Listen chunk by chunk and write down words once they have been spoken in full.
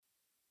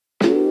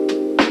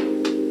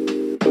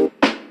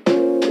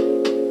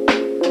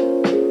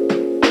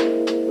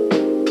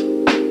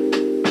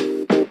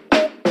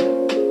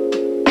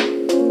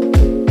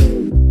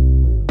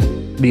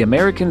The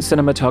American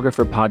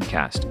Cinematographer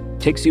Podcast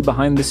takes you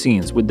behind the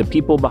scenes with the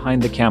people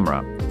behind the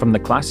camera, from the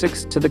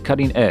classics to the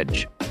cutting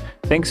edge.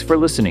 Thanks for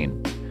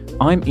listening.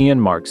 I'm Ian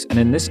Marks, and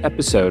in this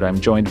episode,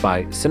 I'm joined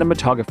by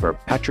cinematographer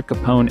Patrick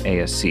Capone,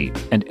 ASC,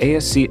 and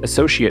ASC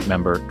associate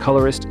member,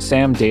 colorist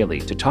Sam Daley,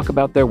 to talk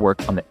about their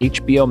work on the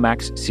HBO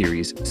Max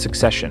series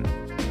Succession.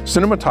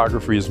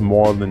 Cinematography is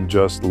more than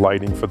just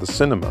lighting for the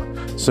cinema.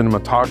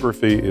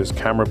 Cinematography is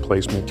camera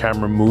placement,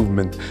 camera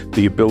movement,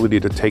 the ability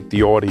to take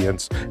the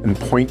audience and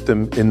point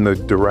them in the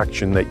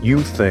direction that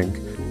you think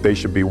they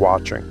should be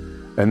watching.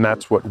 And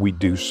that's what we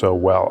do so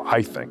well,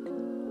 I think.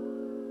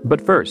 But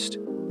first,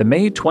 the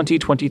May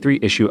 2023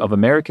 issue of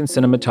American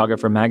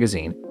Cinematographer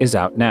magazine is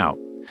out now,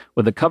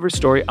 with a cover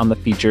story on the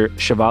feature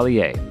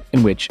Chevalier,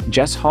 in which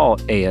Jess Hall,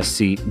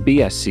 ASC,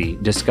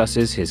 BSc,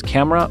 discusses his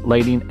camera,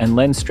 lighting, and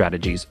lens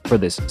strategies for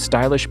this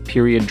stylish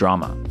period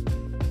drama.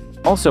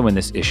 Also in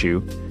this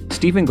issue,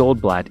 Stephen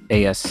Goldblatt,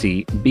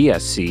 ASC,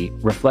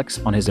 BSc, reflects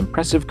on his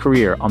impressive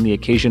career on the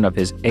occasion of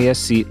his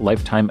ASC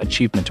Lifetime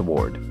Achievement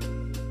Award.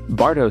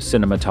 Bardo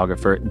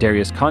cinematographer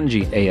Darius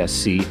Kanji,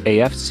 ASC,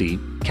 AFC,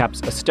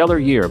 caps a stellar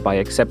year by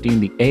accepting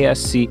the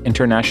ASC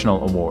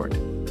International Award.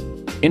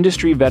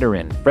 Industry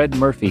veteran Fred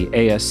Murphy,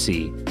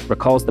 ASC,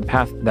 recalls the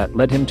path that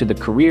led him to the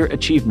Career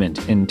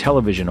Achievement in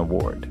Television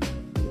Award.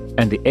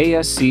 And the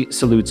ASC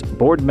salutes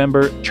board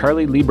member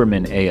Charlie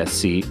Lieberman,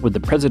 ASC, with the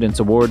President's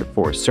Award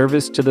for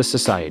Service to the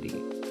Society.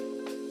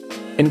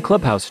 In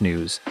Clubhouse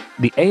news,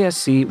 the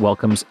ASC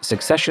welcomes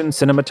Succession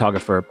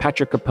cinematographer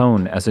Patrick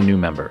Capone as a new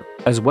member,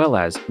 as well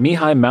as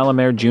Mihai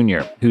Malamer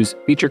Jr., whose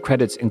feature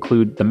credits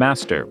include The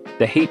Master,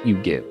 The Hate U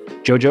Give,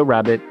 Jojo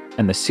Rabbit,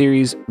 and the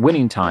series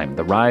Winning Time: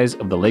 The Rise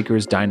of the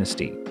Lakers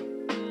Dynasty.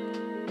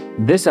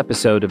 This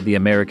episode of the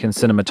American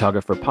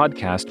Cinematographer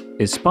Podcast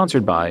is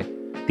sponsored by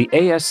the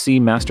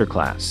ASC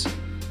Masterclass.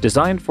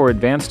 Designed for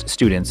advanced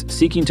students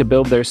seeking to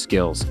build their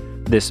skills,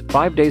 this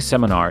 5-day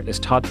seminar is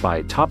taught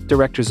by top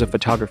directors of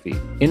photography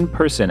in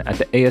person at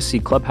the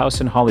ASC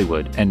Clubhouse in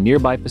Hollywood and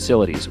nearby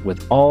facilities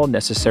with all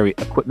necessary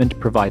equipment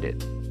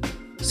provided.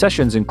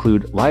 Sessions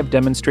include live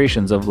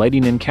demonstrations of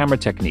lighting and camera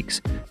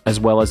techniques, as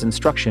well as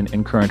instruction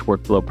in current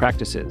workflow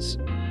practices.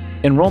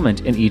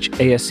 Enrollment in each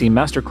ASC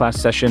Masterclass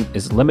session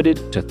is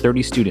limited to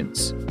 30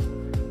 students.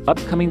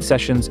 Upcoming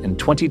sessions in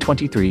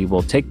 2023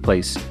 will take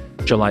place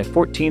July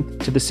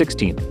 14th to the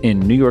 16th in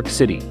New York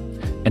City,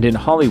 and in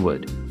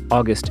Hollywood,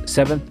 August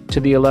 7th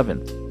to the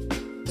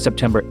 11th,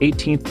 September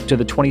 18th to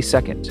the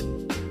 22nd,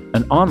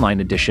 an online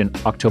edition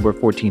October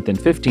 14th and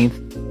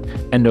 15th,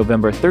 and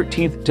November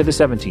 13th to the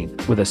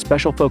 17th with a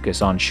special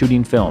focus on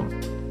shooting film.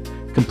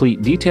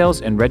 Complete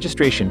details and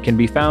registration can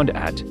be found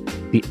at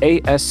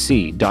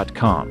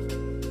theasc.com.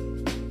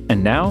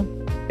 And now,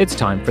 it's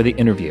time for the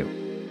interview.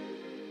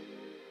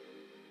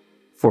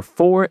 For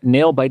 4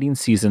 nail-biting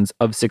seasons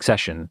of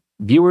Succession,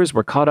 viewers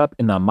were caught up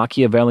in the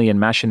Machiavellian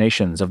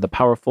machinations of the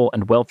powerful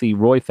and wealthy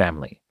Roy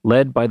family,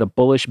 led by the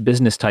bullish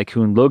business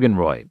tycoon Logan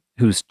Roy,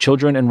 whose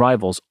children and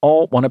rivals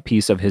all want a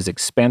piece of his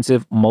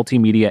expansive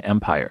multimedia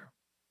empire.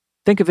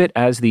 Think of it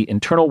as the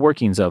internal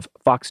workings of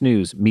Fox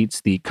News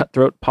meets the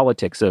cutthroat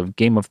politics of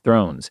Game of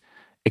Thrones,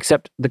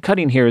 except the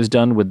cutting here is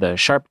done with the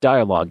sharp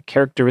dialogue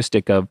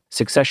characteristic of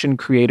Succession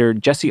creator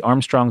Jesse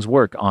Armstrong's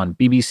work on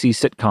BBC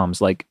sitcoms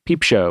like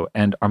Peep Show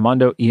and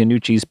Armando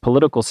Iannucci's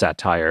political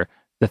satire,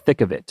 The Thick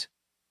of It.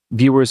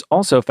 Viewers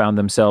also found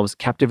themselves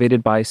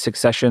captivated by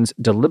Succession's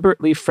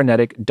deliberately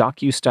frenetic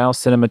docu-style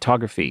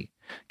cinematography,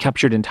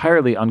 captured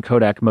entirely on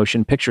Kodak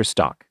motion picture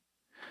stock.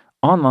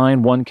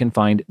 Online, one can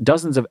find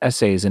dozens of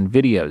essays and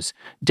videos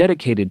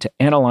dedicated to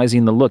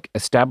analyzing the look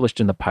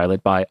established in the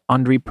pilot by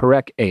Andrei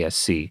Perec,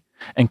 ASC,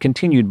 and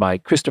continued by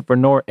Christopher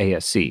Knorr,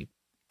 ASC,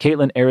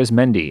 Caitlin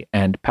Arizmendi,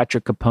 and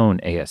Patrick Capone,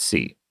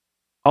 ASC.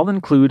 I'll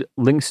include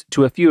links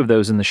to a few of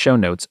those in the show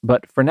notes,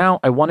 but for now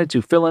I wanted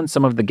to fill in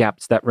some of the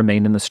gaps that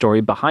remain in the story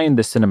behind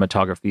the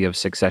cinematography of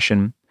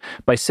Succession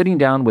by sitting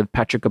down with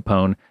Patrick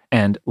Capone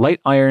and Light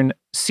Iron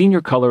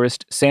senior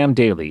colorist Sam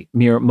Daley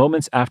mere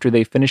moments after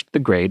they finished the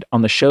grade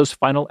on the show's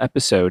final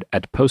episode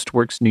at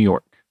Postworks, New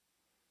York.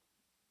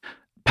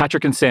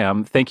 Patrick and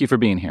Sam, thank you for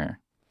being here.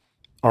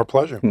 Our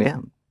pleasure. Yeah,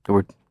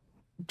 we're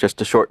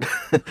just a short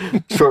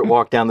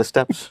walk down the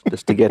steps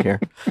just to get here.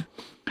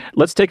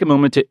 Let's take a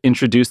moment to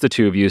introduce the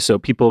two of you so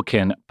people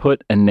can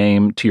put a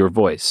name to your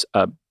voice.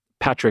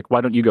 Patrick, why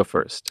don't you go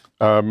first?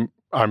 I'm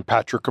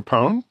Patrick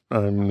Capone.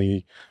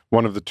 I'm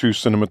one of the 2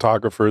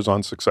 cinematographers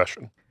on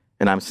Succession.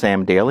 And I'm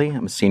Sam Daley.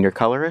 I'm a senior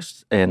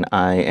colorist, and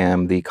I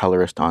am the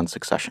colorist on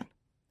Succession.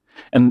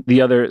 And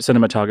the other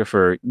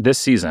cinematographer this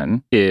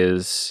season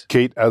is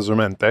Kate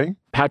Azurmente.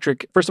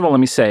 Patrick, first of all, let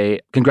me say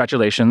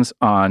congratulations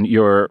on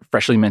your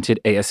freshly minted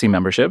ASC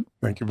membership.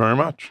 Thank you very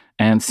much.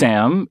 And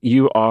Sam,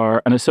 you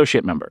are an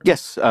associate member.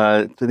 Yes,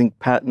 I think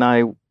Pat and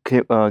I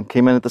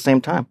came in at the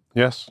same time.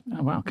 Yes.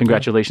 Oh, wow.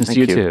 Congratulations to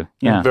you too.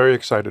 Yeah. I'm very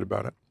excited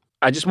about it.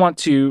 I just want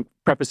to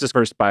preface this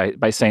first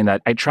by saying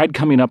that I tried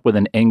coming up with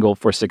an angle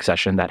for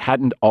Succession that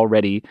hadn't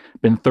already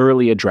been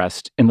thoroughly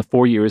addressed in the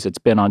 4 years it's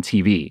been on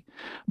TV.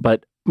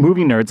 But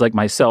movie nerds like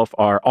myself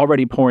are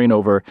already poring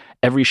over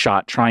every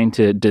shot, trying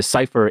to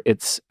decipher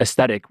its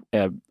aesthetic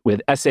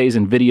with essays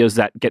and videos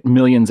that get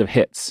millions of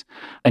hits.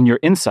 And your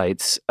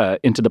insights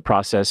into the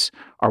process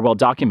are well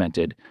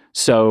documented.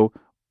 So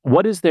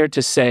what is there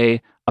to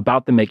say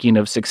about the making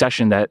of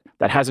Succession that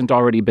hasn't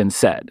already been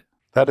said?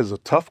 That is a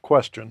tough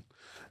question.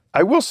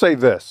 I will say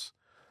this.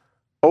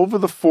 Over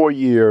the 4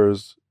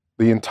 years,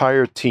 the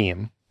entire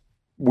team,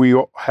 we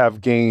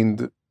have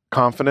gained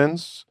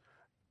confidence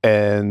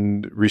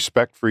and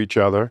respect for each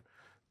other,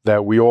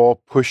 that we all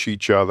push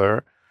each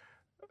other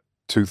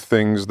to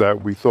things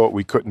that we thought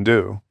we couldn't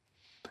do.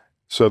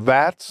 So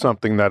that's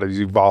something that has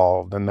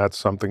evolved, and that's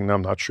something that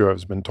I'm not sure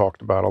has been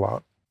talked about a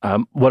lot.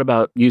 What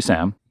about you,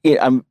 Sam?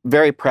 Yeah, I'm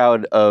very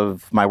proud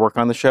of my work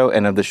on the show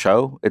and of the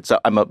show.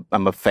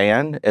 I'm a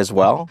fan as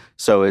well,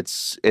 so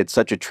it's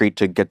such a treat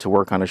to get to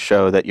work on a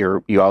show that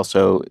you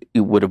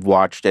would have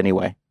watched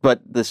anyway.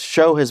 But the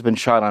show has been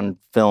shot on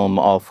film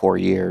all 4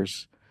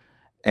 years,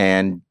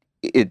 and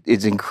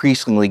it's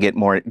increasingly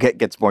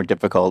gets more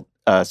difficult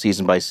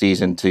season by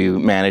season to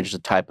manage the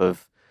type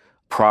of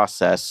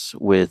process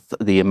with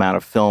the amount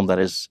of film that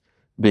is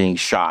being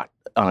shot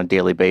on a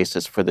daily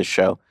basis for the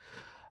show.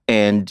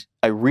 And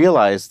I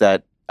realized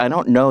that I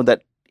don't know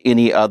that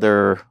any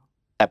other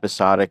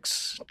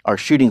episodics are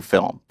shooting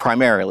film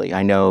primarily.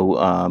 I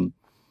know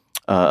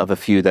of a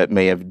few that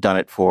may have done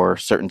it for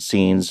certain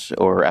scenes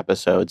or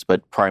episodes,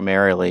 but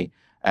primarily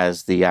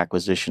as the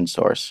acquisition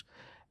source.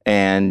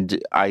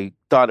 And I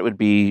thought it would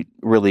be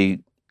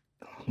really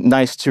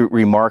nice to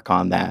remark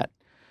on that,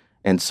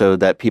 and so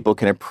that people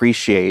can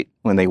appreciate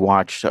when they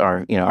watch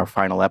our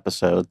final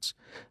episodes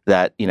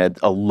that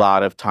a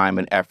lot of time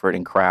and effort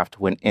and craft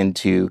went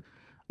into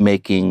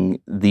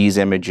making these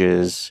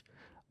images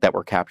that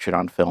were captured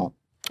on film.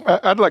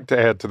 I'd like to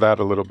add to that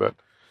a little bit.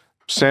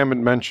 Sam had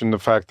mentioned the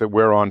fact that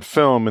we're on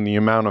film and the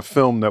amount of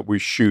film that we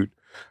shoot.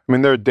 I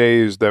mean, there are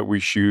days that we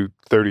shoot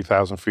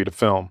 30,000 feet of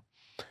film.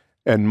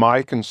 And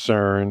my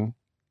concern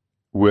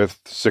with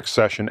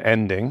Succession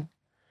ending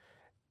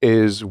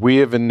is we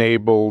have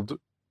enabled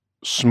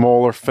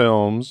smaller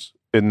films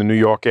in the New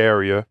York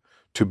area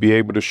to be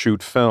able to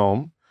shoot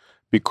film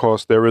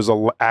because there is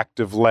an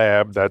active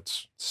lab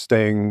that's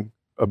staying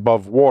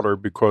above water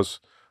because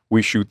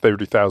we shoot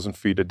 30,000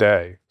 feet a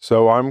day.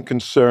 So I'm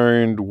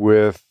concerned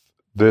with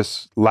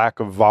this lack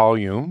of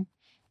volume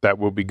that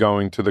will be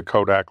going to the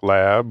Kodak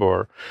lab,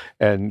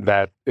 and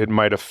that it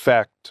might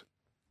affect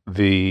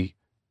the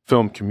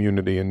film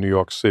community in New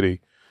York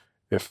City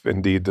if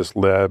indeed this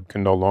lab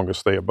can no longer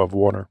stay above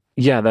water.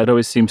 Yeah, that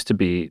always seems to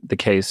be the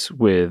case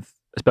with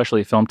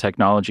especially film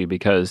technology,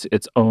 because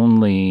it's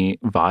only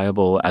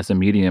viable as a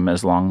medium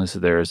as long as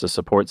there's a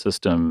support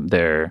system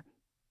there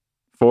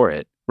for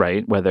it,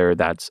 right? Whether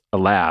that's a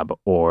lab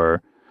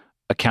or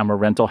a camera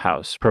rental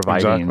house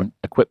providing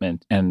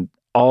equipment. And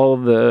all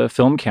the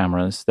film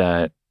cameras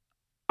that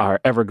are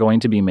ever going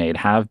to be made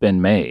have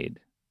been made.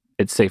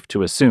 It's safe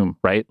to assume,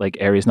 right? Like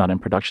Arri's not in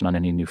production on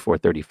any new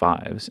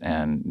 435s,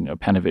 and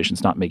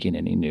Panavision's not making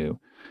any new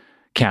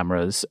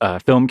cameras,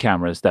 film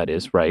cameras, that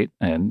is, right?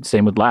 And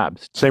same with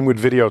labs. Same with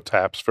video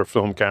taps for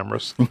film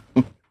cameras.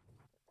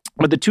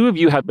 But the two of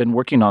you have been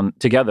working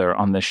together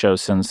on this show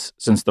since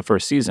the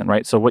first season,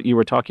 right? So what you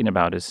were talking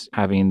about is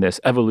having this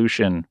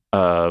evolution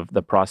of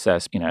the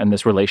process, and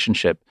this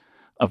relationship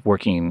of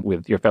working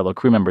with your fellow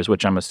crew members,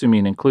 which I'm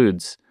assuming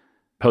includes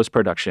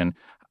post-production.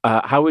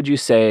 How would you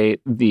say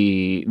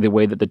the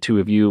way that the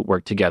two of you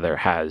work together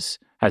has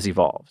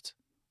evolved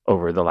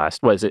over the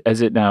last,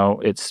 is it now,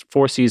 it's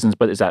 4 seasons,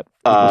 but is that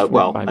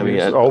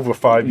over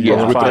 5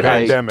 years with the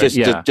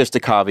pandemic. Just a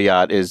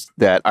caveat is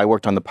that I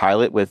worked on the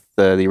pilot with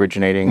the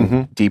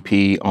originating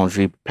DP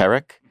André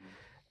Perrick,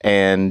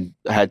 and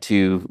had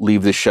to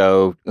leave the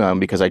show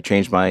because I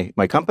changed my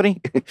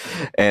company.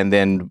 And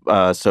then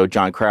so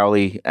John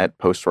Crowley at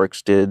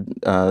Postworks did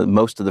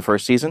most of the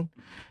first season.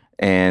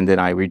 And then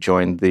I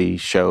rejoined the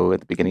show at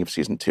the beginning of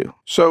season 2.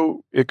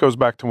 So it goes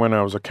back to when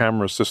I was a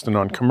camera assistant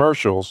on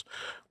commercials,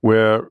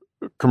 where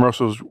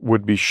commercials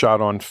would be shot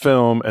on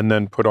film and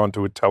then put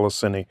onto a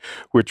telecine,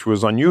 which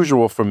was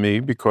unusual for me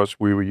because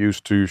we were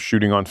used to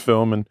shooting on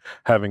film and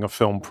having a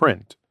film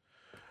print.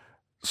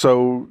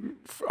 So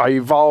I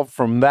evolved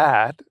from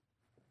that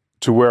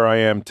to where I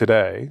am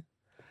today.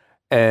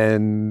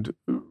 And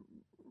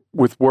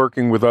with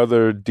working with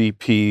other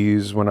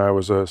DPs, when I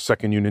was a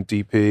second unit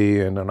DP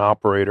and an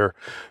operator,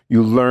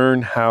 you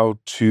learn how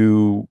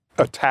to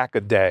attack a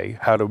day,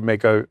 how to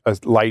make a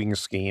lighting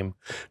scheme,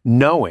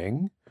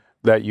 knowing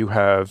that you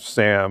have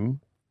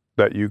Sam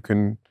that you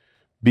can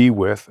be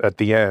with at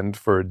the end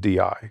for a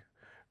DI,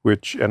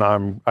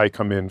 I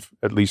come in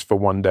at least for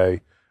 1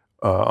 day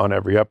on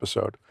every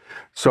episode.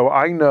 So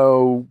I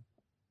know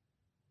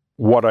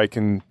what I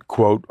can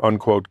quote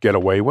unquote get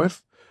away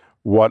with,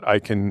 what I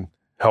can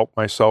help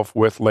myself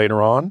with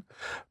later on.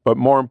 But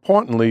more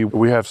importantly,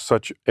 we have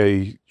such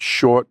a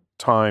short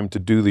time to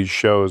do these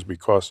shows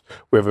because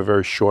we have a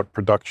very short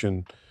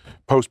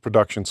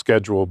post-production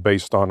schedule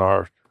based on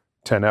our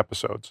 10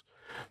 episodes.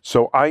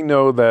 So I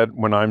know that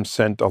when I'm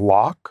sent a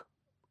lock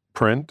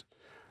print,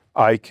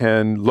 I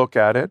can look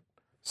at it,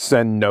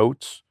 send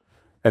notes,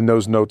 and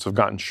those notes have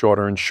gotten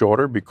shorter and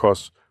shorter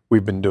because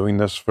we've been doing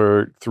this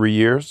for 3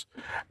 years.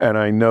 And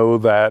I know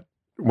that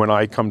when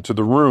I come to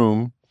the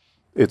room,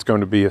 it's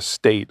going to be a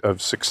state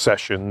of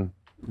succession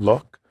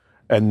look,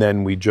 and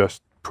then we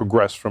just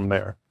progress from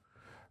there.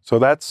 So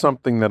that's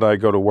something that I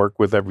go to work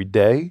with every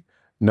day,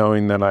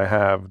 knowing that I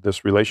have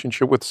this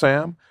relationship with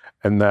Sam,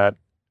 and that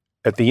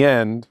at the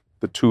end,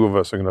 the two of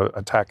us are going to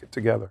attack it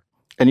together.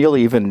 And you'll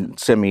even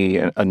send me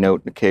a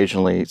note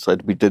occasionally. It's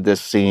like, we did this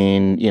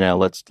scene,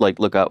 let's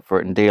look out for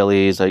it in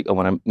dailies. I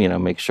want to,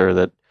 make sure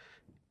that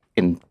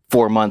in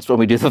 4 months when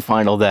we do the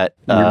final that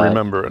we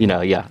remember it.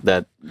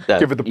 That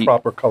give it the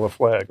proper color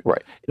flag.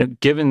 Right.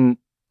 Given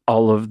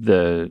all of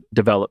the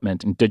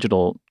development in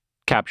digital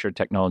capture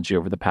technology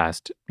over the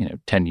past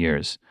 10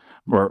 years,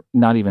 or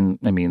not even,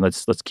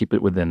 let's keep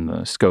it within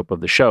the scope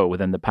of the show,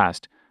 within the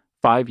past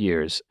 5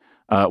 years,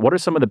 what are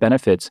some of the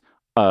benefits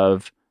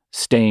of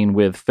staying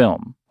with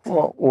film?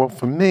 Well,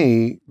 for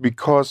me,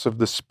 because of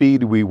the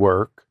speed we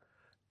work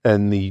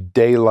and the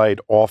daylight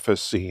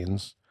office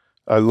scenes,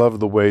 I love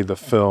the way the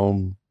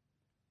film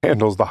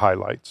handles the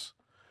highlights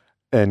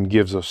and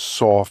gives a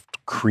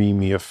soft,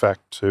 creamy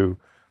effect to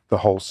the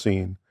whole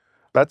scene.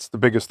 That's the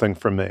biggest thing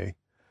for me,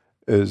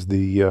 is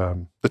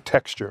the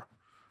texture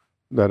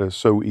that is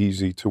so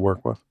easy to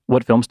work with.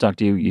 What film stock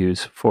do you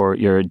use for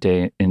your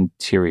day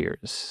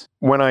interiors?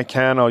 When I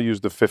can, I'll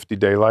use the 50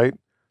 daylight,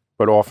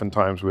 but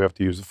oftentimes we have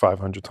to use the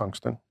 500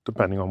 tungsten,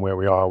 depending on where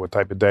we are, what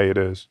type of day it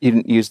is. You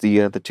didn't use the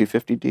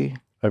 250D?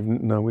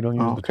 No, we don't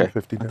use the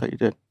 250D. I thought you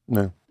did.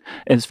 No.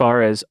 As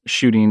far as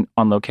shooting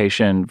on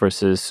location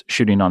versus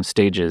shooting on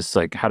stages,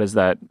 how does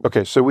that...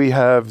 Okay, so we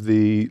have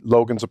the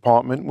Logan's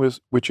apartment,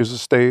 which is a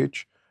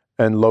stage,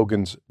 and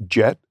Logan's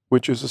jet,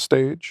 which is a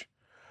stage.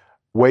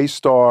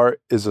 Waystar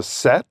is a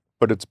set,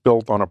 but it's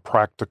built on a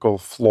practical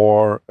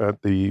floor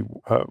at the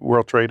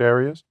World Trade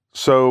areas.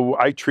 So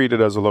I treat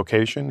it as a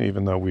location,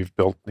 even though we've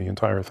built the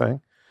entire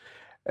thing.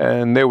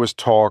 And there was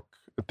talk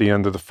at the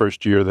end of the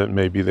first year that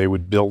maybe they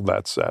would build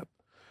that set.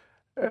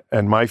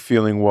 And my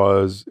feeling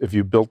was, if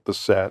you built the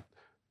set,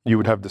 you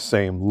would have the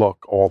same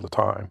look all the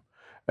time.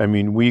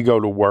 We go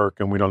to work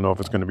and we don't know if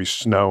it's going to be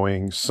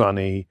snowing,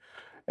 sunny,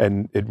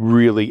 and it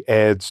really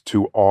adds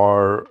to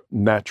our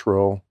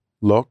natural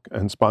look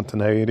and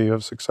spontaneity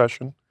of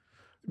Succession.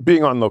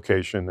 Being on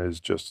location is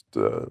just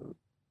a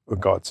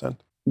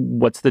godsend.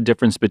 What's the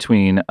difference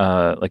between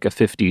a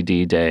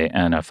 50D day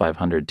and a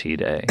 500T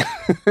day?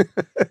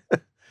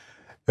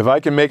 If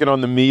I can make it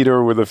on the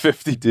meter with a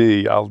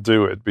 50D, I'll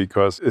do it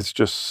because it's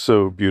just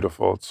so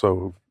beautiful. It's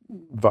so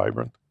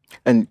vibrant.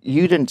 And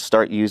you didn't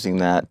start using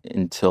that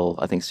until,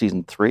 I think,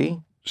 season 3?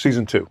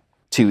 Season 2.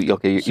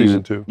 Okay.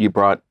 Season 2. You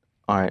brought,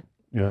 all right.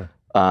 Yeah.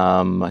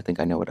 I think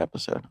I know what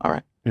episode. All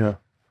right. Yeah.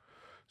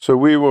 So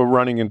we were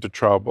running into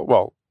trouble.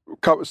 Well,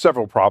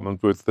 several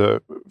problems with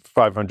the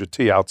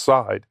 500T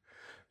outside.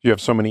 You have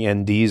so many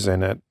NDs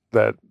in it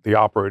that the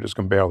operators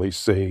can barely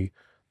see.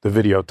 The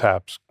video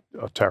taps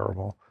are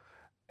terrible.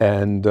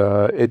 And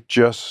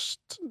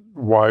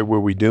why were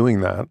we doing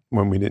that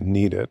when we didn't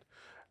need it?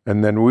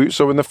 And then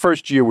so in the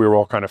first year, we were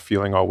all kind of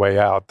feeling our way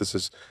out. This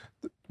is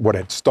what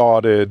had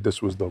started. This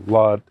was the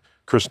LUT.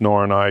 Chris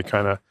Knorr and I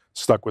kind of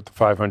stuck with the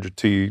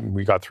 500T.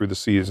 We got through the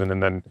season,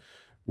 and then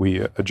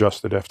we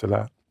adjusted after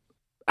that.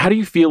 How do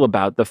you feel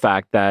about the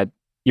fact that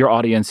your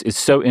audience is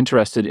so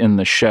interested in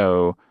the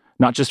show,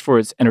 not just for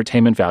its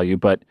entertainment value,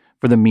 but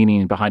for the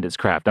meaning behind its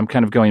craft? I'm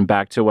kind of going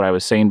back to what I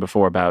was saying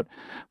before about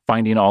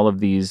finding all of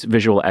these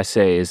visual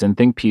essays and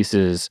think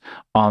pieces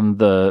on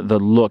the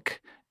look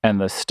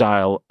and the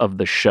style of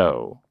the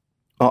show.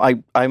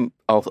 Well,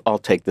 I'll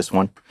take this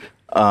one.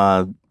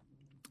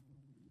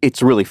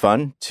 It's really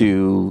fun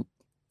to,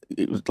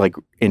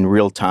 in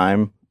real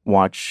time,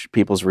 watch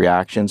people's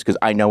reactions, because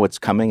I know what's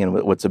coming and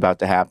what's about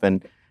to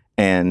happen.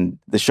 And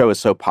the show is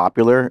so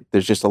popular.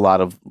 There's just a lot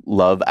of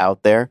love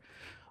out there.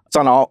 It's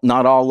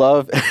not all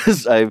love.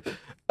 As I've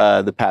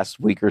the past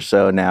week or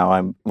so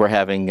now, we're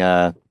having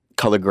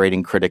color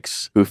grading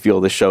critics who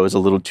feel the show is a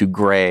little too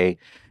gray.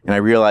 And I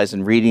realize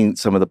in reading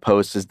some of the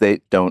posts is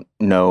they don't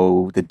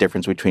know the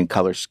difference between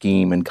color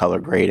scheme and color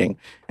grading.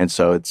 And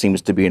so it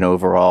seems to be an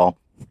overall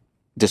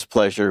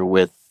displeasure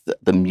with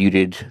the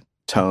muted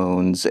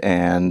tones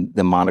and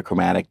the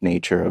monochromatic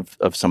nature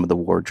of some of the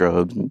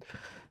wardrobes. And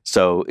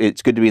so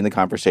it's good to be in the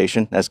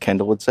conversation, as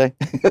Kendall would say.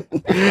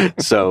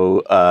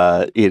 So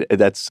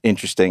that's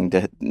interesting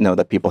to know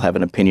that people have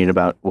an opinion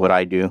about what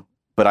I do.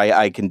 But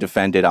I can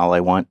defend it all I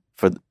want.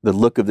 For the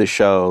look of the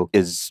show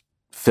is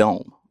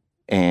film.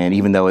 And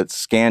even though it's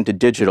scanned to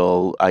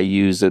digital, I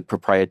use a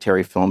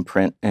proprietary film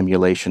print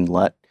emulation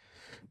LUT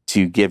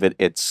to give it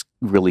its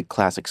really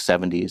classic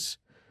 70s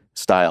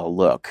style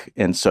look.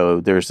 And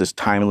so there's this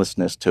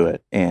timelessness to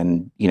it.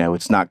 And,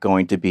 it's not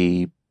going to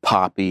be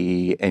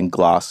poppy and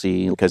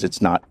glossy because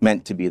it's not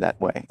meant to be that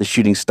way. The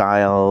shooting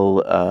style,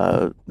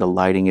 the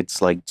lighting,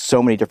 it's like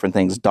so many different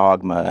things,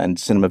 dogma and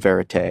cinema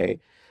verite.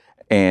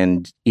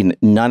 And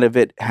none of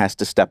it has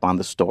to step on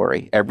the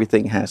story.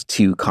 Everything has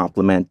to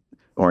complement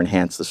or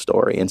enhance the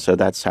story. And so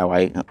that's how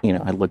I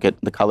look at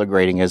the color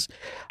grading is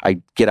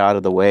I get out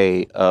of the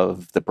way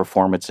of the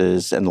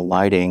performances and the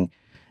lighting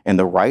and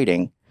the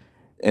writing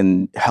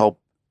and help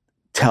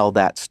tell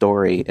that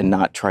story and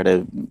not try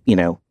to,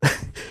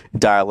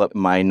 dial up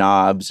my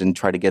knobs and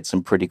try to get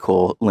some pretty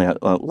cool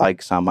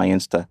likes on my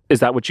Insta. Is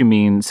that what you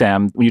mean,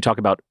 Sam, when you talk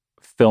about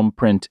film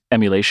print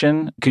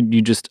emulation? Could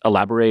you just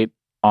elaborate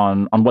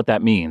on what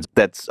that means?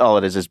 That's all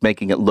it is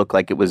making it look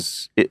like it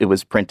was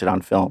printed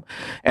on film.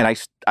 And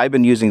I've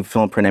been using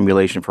film print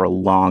emulation for a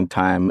long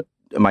time.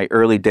 In my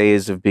early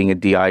days of being a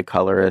DI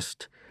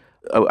colorist,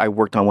 I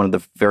worked on one of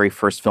the very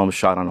first films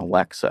shot on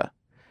Alexa,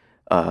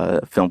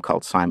 a film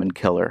called Simon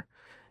Killer.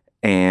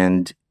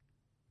 And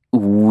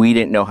we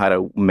didn't know how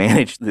to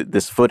manage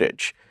this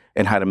footage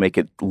and how to make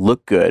it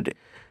look good.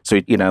 So,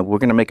 we're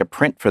going to make a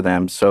print for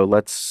them. So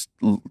let's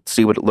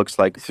see what it looks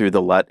like through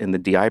the LUT in the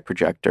DI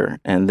projector.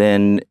 And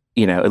then,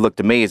 it looked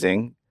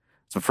amazing.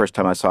 It's the first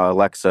time I saw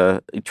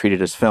Alexa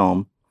treated as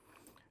film.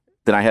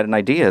 Then I had an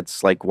idea.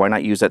 It's like, why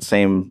not use that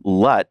same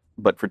LUT,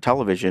 but for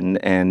television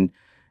and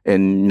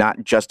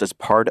not just as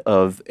part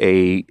of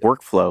a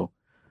workflow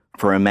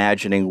for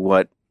imagining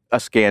what a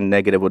scan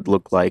negative would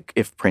look like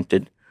if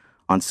printed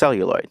on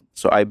celluloid.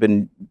 So I've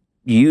been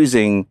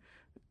using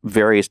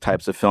various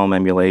types of film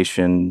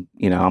emulation,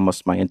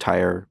 almost my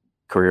entire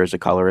career as a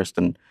colorist.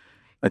 And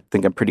I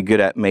think I'm pretty good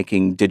at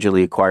making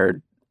digitally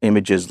acquired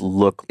images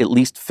look at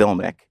least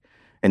filmic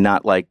and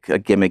not like a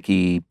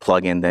gimmicky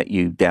plugin that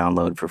you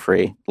download for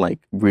free. Like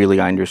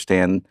really I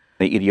understand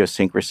the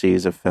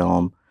idiosyncrasies of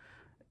film,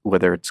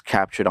 whether it's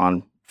captured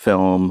on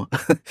film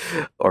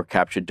or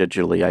captured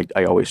digitally.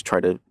 I always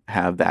try to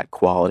have that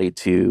quality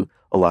to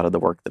a lot of the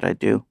work that I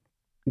do.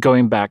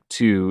 Going back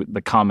to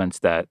the comments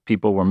that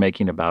people were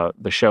making about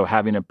the show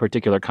having a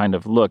particular kind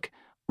of look,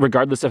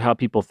 regardless of how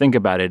people think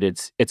about it,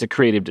 it's a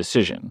creative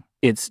decision.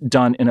 It's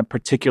done in a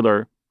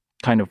particular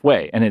kind of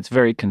way, and it's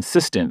very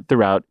consistent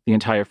throughout the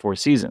entire 4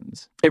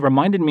 seasons. It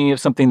reminded me of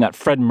something that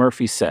Fred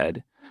Murphy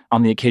said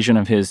on the occasion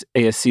of his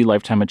ASC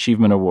Lifetime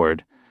Achievement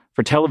Award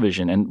for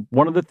television. And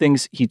one of the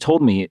things he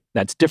told me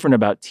that's different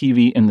about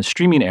TV in the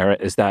streaming era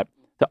is that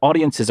the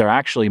audiences are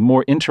actually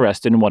more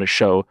interested in what a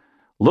show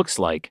looks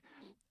like.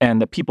 And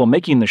the people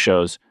making the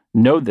shows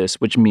know this,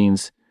 which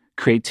means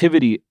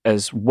creativity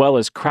as well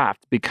as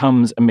craft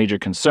becomes a major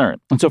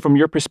concern. And so from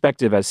your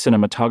perspective as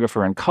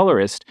cinematographer and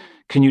colorist,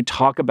 can you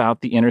talk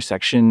about the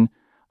intersection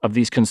of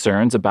these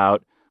concerns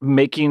about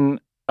making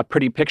a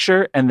pretty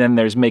picture and then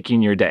there's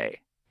making your day?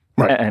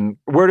 Right. And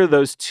where do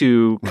those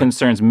two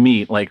concerns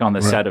meet, like on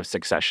the set of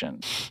Succession?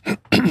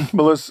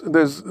 Well,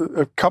 there's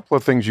a couple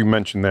of things you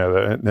mentioned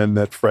there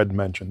that Fred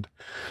mentioned.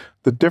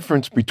 The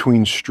difference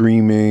between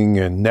streaming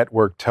and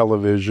network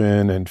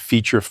television and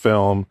feature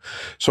film.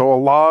 So a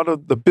lot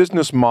of the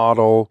business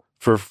model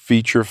for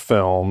feature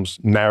films,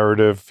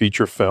 narrative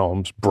feature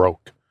films,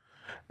 broke.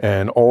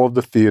 And all of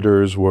the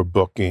theaters were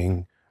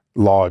booking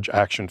large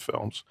action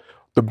films.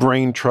 The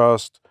brain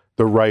trust,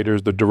 the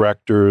writers, the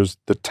directors,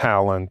 the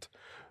talent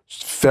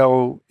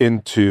fell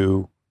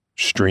into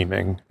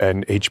streaming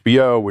and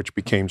HBO, which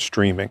became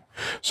streaming.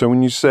 So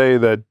when you say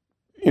that,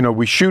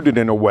 we shoot it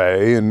in a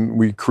way and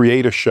we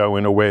create a show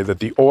in a way that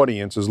the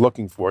audience is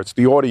looking for. It's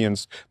the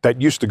audience that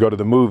used to go to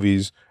the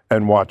movies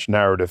and watch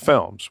narrative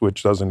films,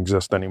 which doesn't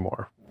exist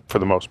anymore for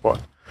the most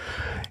part.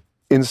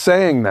 In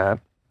saying that,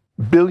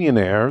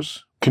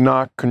 billionaires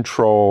cannot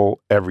control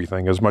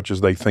everything as much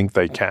as they think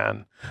they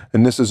can.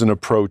 And this is an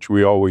approach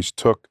we always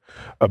took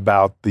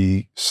about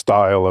the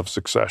style of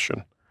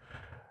Succession.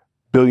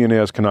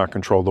 Billionaires cannot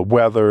control the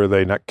weather,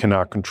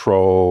 cannot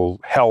control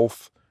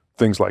health,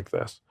 things like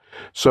this.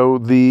 So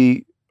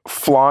the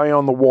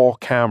fly-on-the-wall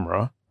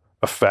camera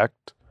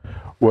effect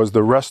was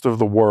the rest of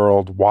the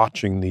world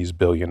watching these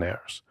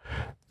billionaires.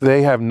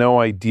 They have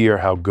no idea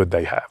how good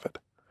they have it.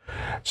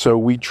 So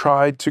we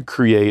tried to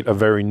create a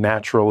very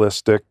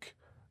naturalistic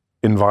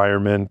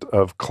environment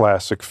of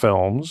classic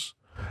films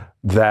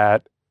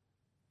that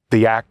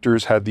the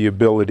actors had the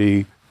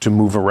ability to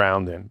move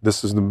around in.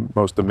 This is the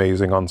most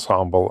amazing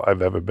ensemble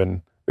I've ever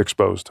been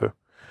exposed to.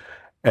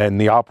 And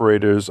the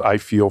operators, I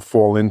feel,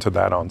 fall into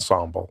that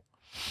ensemble.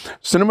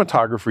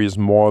 Cinematography is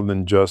more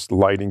than just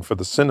lighting for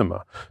the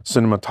cinema.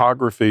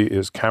 Cinematography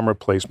is camera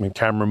placement,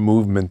 camera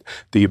movement,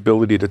 the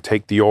ability to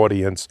take the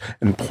audience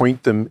and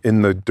point them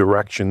in the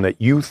direction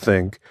that you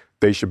think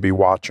they should be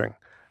watching.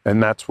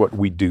 And that's what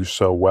we do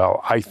so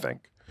well, I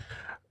think.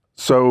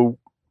 So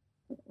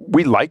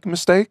we like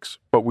mistakes,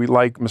 but we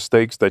like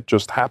mistakes that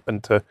just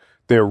happen to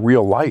their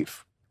real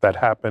life, that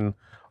happen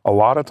a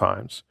lot of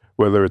times,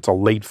 whether it's a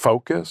late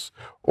focus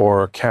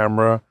or a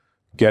camera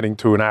getting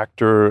to an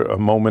actor a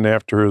moment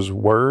after his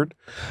word.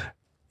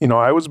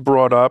 I was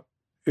brought up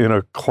in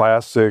a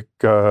classic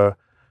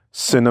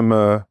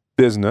cinema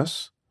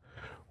business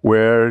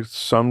where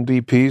some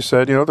DP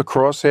said, the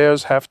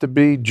crosshairs have to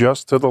be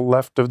just to the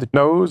left of the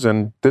nose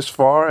and this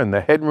far, and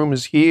the headroom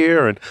is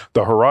here, and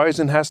the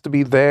horizon has to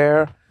be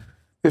there.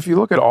 If you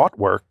look at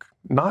artwork,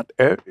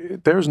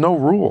 there's no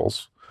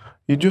rules.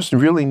 You just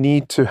really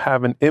need to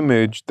have an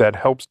image that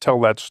helps tell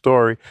that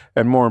story,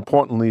 and more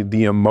importantly,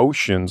 the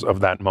emotions of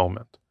that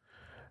moment.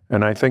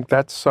 And I think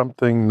that's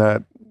something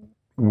that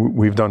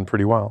we've done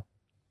pretty well.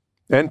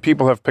 And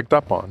people have picked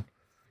up on.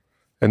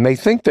 And they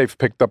think they've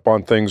picked up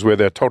on things where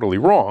they're totally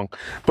wrong,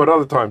 but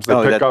other times they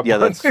pick up. Yeah,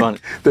 that's fun.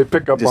 They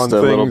pick up Just on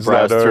a little things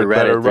browse that through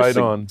Reddit. are right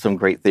on. Some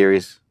great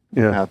theories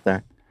out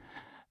there.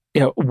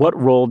 What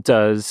role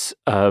does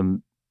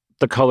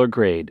the color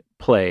grade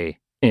play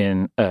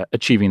in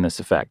achieving this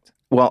effect?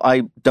 Well,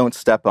 I don't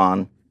step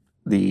on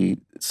the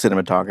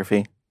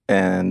cinematography,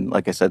 and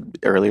like I said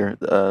earlier,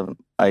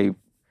 I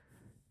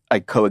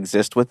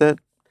coexist with it.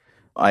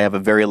 I have a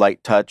very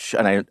light touch,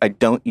 and I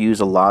don't use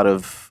a lot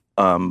of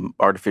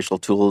artificial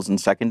tools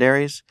and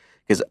secondaries,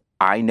 because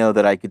I know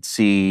that I could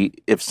see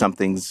if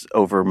something's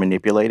over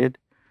manipulated,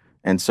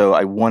 and so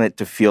I want it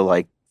to feel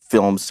like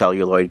film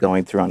celluloid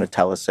going through on a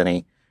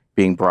telecine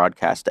being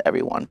broadcast to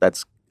everyone.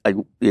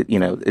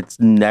 It's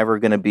never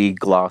going to be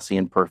glossy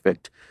and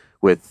perfect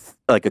with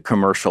like a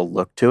commercial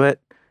look to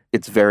it.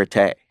 It's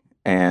verite.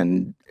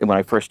 And when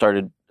I first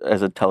started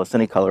as a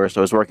telecine colorist,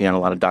 I was working on a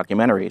lot of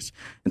documentaries.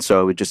 And so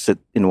I would just sit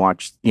and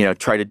watch,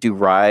 try to do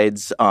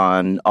rides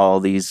on all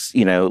these,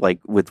 like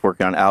with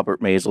working on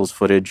Albert Maysles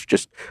footage,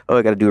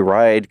 I got to do a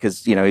ride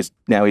because,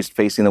 he's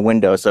facing the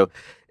window. So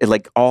it,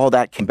 like, all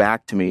that came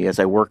back to me as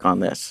I work on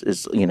this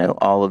is,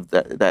 all of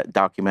that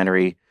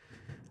documentary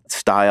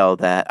style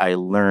that I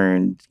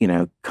learned,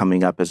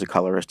 coming up as a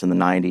colorist in the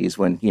 90s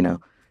when,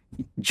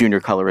 junior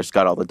colorists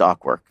got all the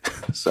doc work.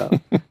 So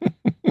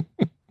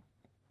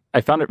I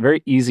found it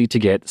very easy to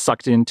get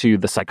sucked into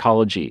the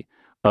psychology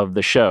of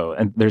the show.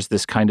 And there's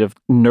this kind of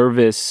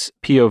nervous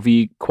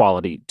POV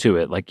quality to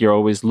it. Like you're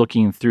always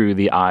looking through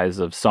the eyes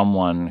of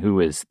someone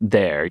who is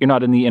there. You're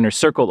not in the inner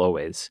circle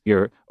always.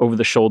 You're over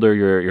the shoulder,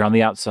 you're on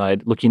the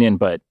outside looking in,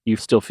 but you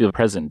still feel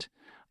present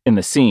in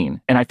the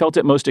scene. And I felt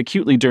it most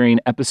acutely during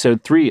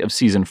episode 3 of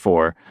season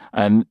 4.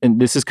 And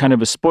this is kind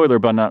of a spoiler,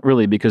 but not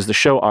really, because the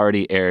show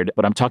already aired,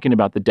 but I'm talking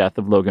about the death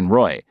of Logan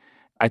Roy.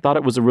 I thought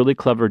it was a really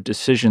clever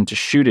decision to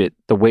shoot it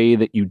the way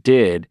that you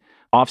did,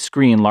 off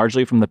screen,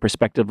 largely from the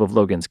perspective of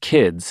Logan's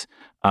kids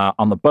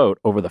on the boat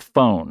over the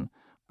phone.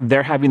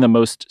 They're having the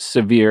most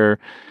severe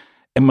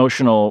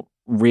emotional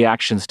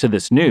reactions to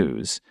this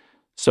news.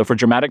 So for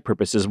dramatic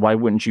purposes, why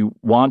wouldn't you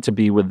want to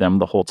be with them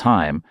the whole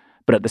time?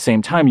 But at the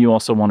same time, you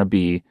also want to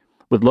be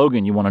with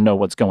Logan. You want to know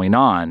what's going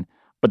on,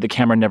 but the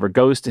camera never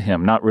goes to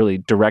him, not really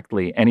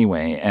directly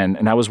anyway.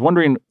 And I was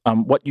wondering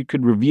what you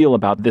could reveal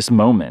about this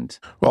moment.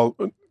 Well,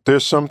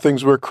 there's some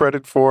things we're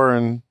credited for,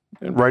 and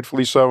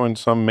rightfully so, and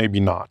some maybe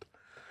not.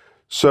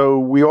 So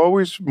we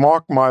always,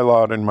 Mark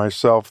Mylod and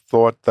myself,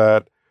 thought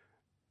that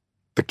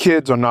the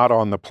kids are not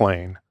on the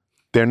plane.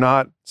 They're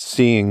not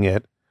seeing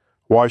it.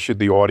 Why should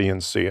the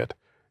audience see it?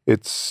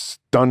 It's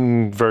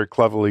done very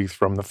cleverly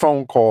from the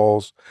phone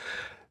calls.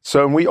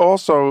 So we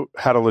also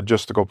had a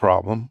logistical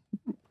problem.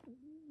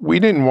 We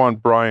didn't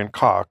want Brian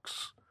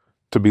Cox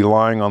to be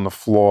lying on the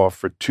floor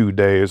for 2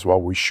 days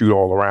while we shoot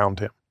all around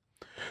him.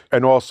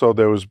 And also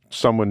there was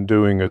someone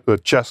doing the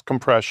chest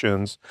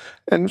compressions.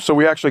 And so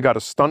we actually got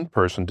a stunt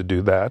person to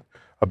do that,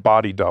 a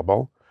body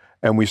double.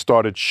 And we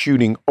started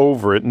shooting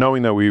over it,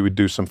 knowing that we would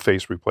do some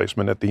face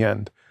replacement at the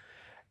end.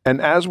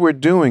 And as we're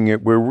doing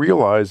it, we're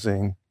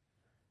realizing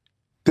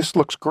this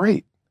looks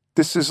great.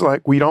 This is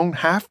like, we don't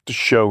have to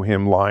show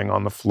him lying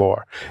on the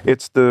floor.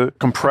 It's the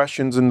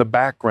compressions in the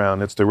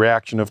background. It's the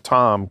reaction of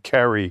Tom,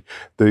 Kerry,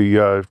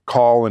 the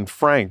Carl and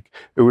Frank.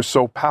 It was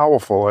so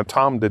powerful, and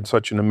Tom did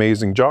such an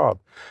amazing job.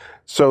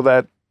 So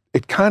that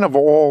it kind of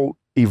all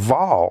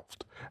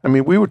evolved. I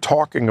mean, we were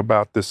talking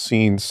about this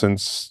scene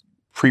since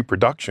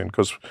pre-production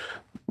because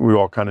we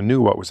all kind of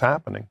knew what was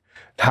happening.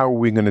 How are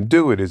we going to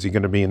do it? Is he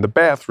going to be in the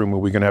bathroom? Are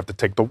we going to have to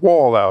take the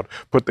wall out,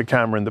 put the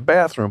camera in the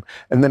bathroom?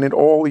 And then it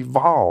all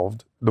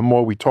evolved the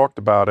more we talked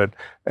about it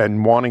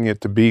and wanting it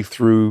to be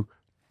through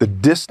the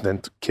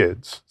distant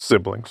kids,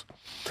 siblings,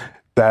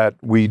 that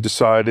we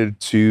decided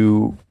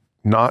to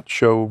not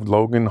show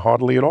Logan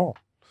hardly at all,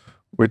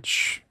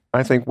 which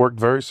I think worked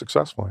very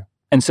successfully.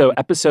 And so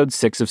episode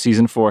 6 of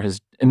season 4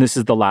 and this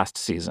is the last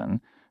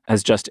season,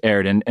 has just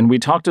aired. And we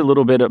talked a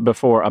little bit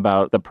before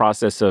about the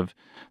process of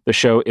the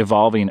show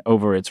evolving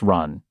over its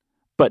run.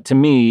 But to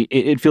me,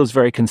 it feels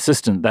very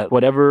consistent that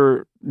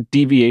whatever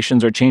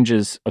deviations or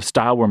changes of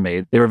style were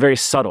made, they were very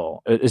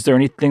subtle. Is there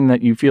anything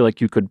that you feel like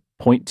you could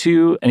point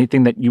to?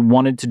 Anything that you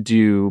wanted to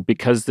do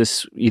because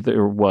this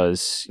either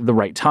was the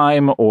right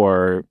time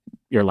or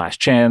your last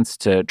chance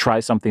to try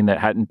something that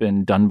hadn't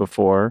been done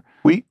before?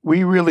 We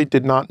really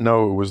did not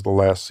know it was the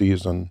last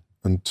season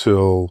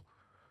until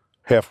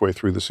halfway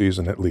through the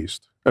season, at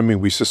least. I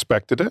mean, we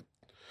suspected it,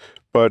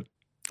 but...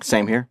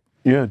 Same here.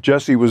 Yeah,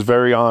 Jesse was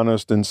very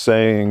honest in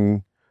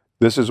saying,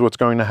 this is what's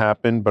going to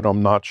happen, but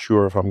I'm not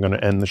sure if I'm going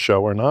to end the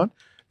show or not.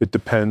 It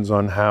depends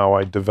on how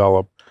I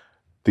develop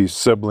these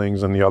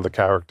siblings and the other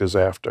characters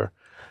after.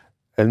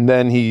 And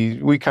then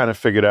we kind of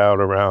figured out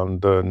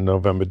around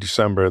November,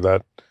 December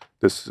that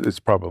this is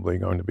probably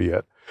going to be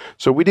it.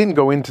 So we didn't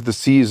go into the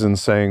season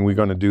saying we're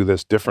going to do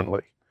this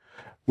differently.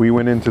 We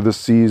went into the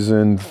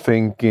season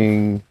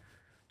thinking,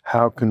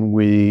 how can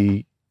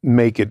we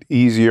make it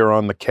easier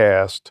on the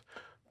cast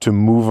to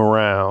move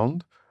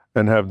around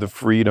and have the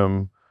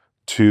freedom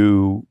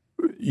to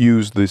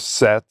use the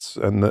sets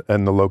and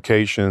the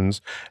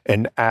locations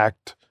and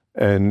act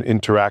and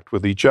interact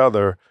with each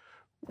other.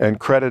 And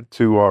credit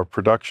to our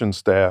production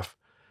staff,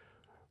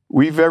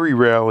 we very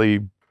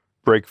rarely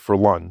break for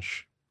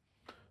lunch.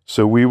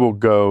 So we will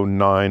go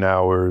 9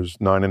 hours,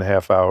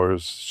 9.5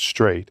 hours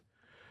straight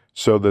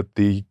so that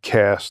the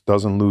cast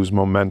doesn't lose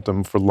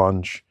momentum for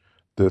lunch,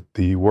 that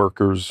the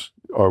workers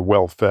are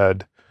well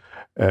fed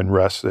and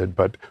rested.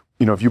 But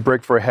if you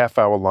break for a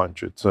half-hour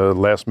lunch, it's a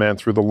last man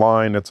through the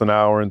line, it's an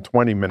hour and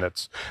 20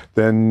 minutes.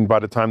 Then by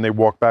the time they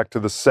walk back to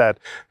the set,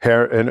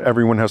 hair and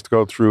everyone has to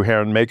go through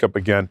hair and makeup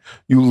again,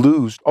 you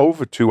lose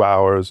over 2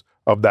 hours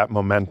of that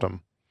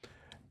momentum.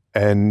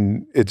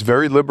 And it's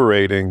very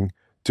liberating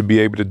to be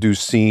able to do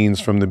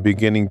scenes from the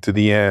beginning to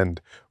the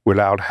end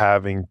without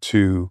having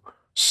to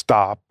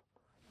stop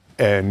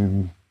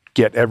and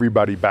get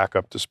everybody back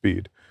up to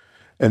speed.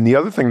 And the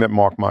other thing that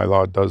Mark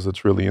Mylod does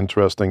that's really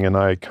interesting, and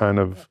I kind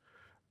of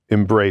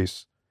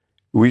embrace,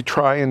 we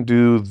try and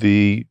do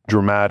the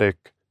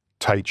dramatic,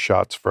 tight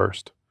shots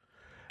first.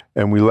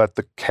 And we let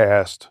the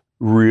cast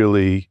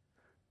really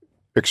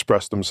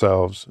express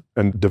themselves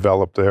and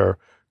develop their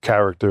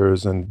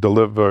characters and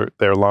deliver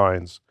their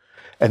lines.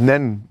 And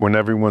then when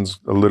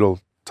everyone's a little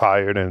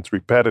tired and it's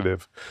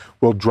repetitive,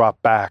 we'll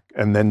drop back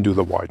and then do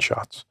the wide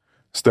shots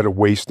instead of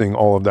wasting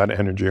all of that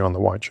energy on the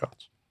wide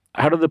shots.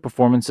 How do the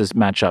performances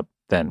match up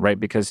then, right?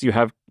 Because you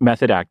have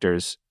method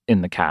actors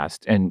in the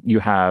cast and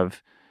you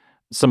have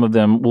some of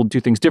them will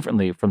do things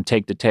differently from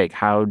take to take.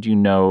 How do you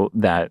know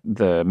that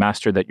the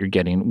master that you're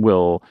getting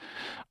will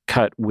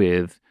cut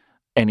with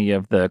any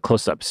of the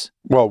close-ups?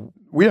 Well,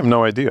 we have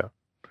no idea.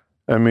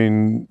 I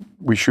mean,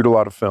 we shoot a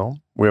lot of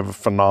film. We have a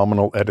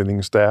phenomenal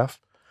editing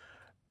staff.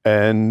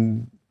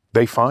 And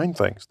they find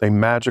things. They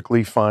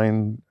magically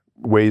find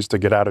ways to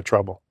get out of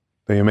trouble.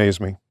 They amaze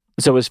me.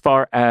 So as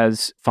far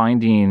as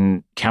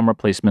finding camera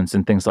placements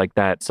and things like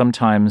that,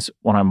 sometimes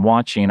when I'm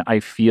watching, I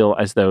feel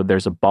as though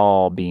there's a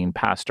ball being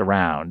passed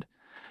around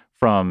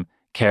from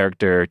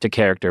character to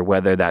character,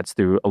 whether that's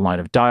through a line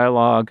of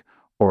dialogue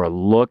or a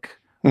look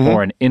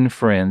or an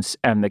inference,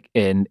 and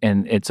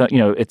it's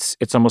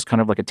it's almost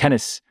kind of like a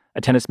tennis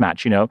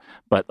match,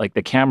 but like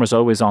the camera's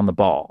always on the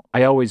ball.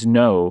 I always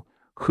know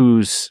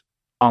who's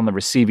on the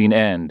receiving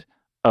end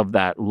of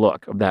that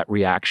look, of that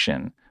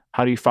reaction.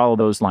 How do you follow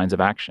those lines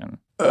of action?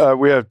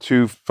 We have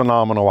two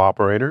phenomenal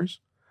operators,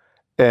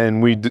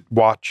 and we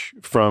watch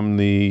from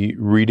the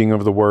reading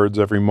of the words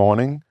every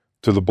morning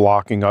to the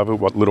blocking of it,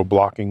 what little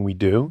blocking we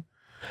do.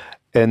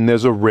 And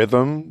there's a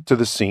rhythm to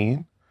the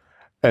scene,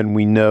 and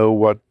we know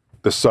what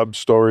the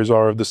sub-stories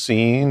are of the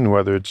scene,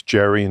 whether it's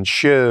Jerry and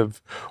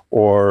Shiv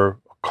or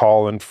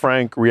Carl and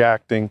Frank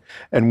reacting,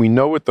 and we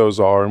know what those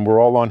are, and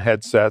we're all on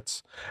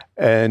headsets,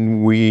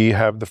 and we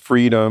have the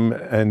freedom,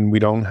 and we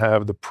don't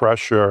have the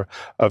pressure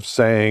of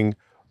saying,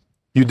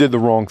 you did the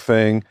wrong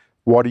thing.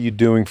 What are you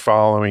doing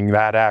following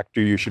that actor?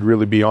 You should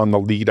really be on the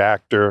lead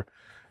actor.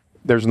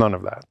 There's none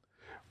of that.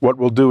 What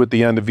we'll do at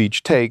the end of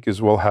each take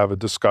is we'll have a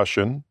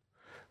discussion.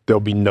 There'll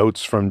be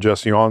notes from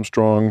Jesse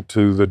Armstrong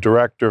to the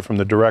director, from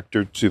the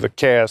director to the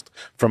cast,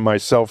 from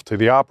myself to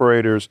the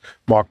operators,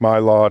 Mark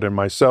Mylod and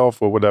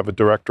myself, or whatever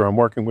director I'm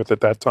working with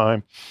at that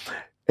time.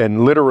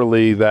 And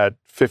literally that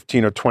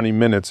 15 or 20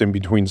 minutes in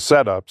between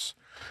setups,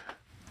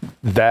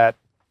 that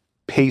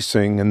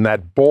pacing and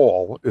that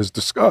ball is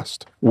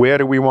discussed. Where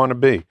do we want to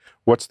be?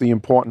 What's the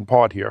important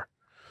part here?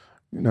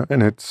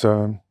 And it's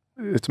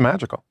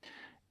magical.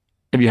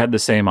 Have you had the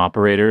same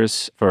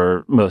operators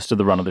for most of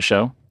the run of the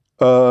show?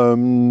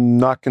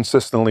 Not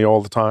consistently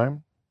all the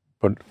time,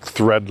 but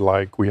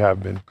thread-like we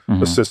have been.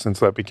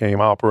 Assistants that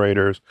became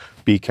operators,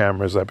 B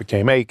cameras that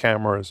became A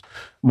cameras.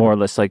 More or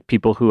less like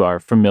people who are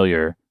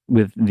familiar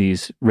with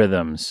these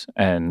rhythms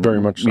and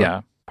very much so.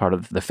 Yeah, part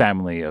of the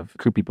family of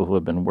crew people who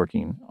have been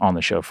working on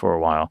the show for a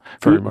while.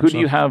 Very Who much do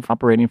you have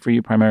operating for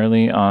you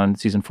primarily on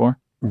season 4?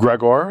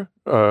 Gregor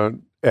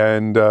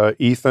and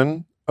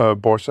Ethan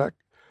Borsek,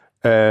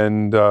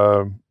 and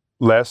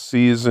last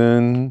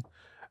season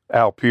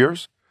Al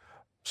Pierce.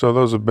 So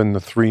those have been the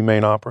three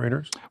main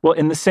operators. Well,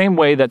 in the same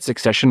way that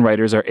Succession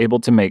writers are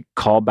able to make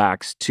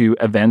callbacks to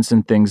events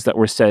and things that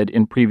were said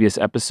in previous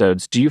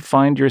episodes, do you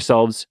find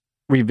yourselves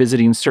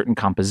revisiting certain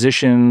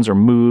compositions or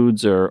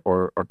moods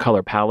or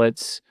color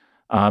palettes,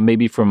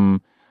 maybe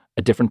from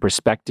a different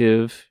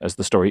perspective as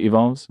the story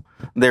evolves?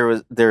 There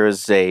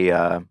was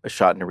a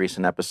shot in a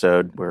recent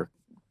episode where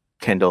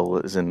Kendall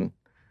is in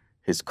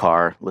his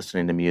car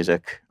listening to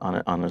music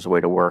on his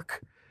way to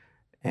work,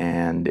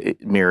 and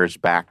it mirrors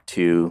back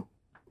to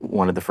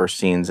one of the first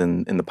scenes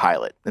in the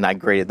pilot. And I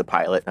graded the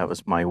pilot. That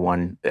was my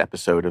one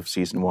episode of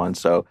season 1.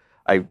 So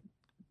I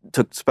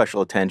took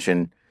special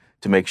attention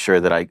to make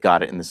sure that I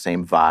got it in the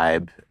same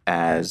vibe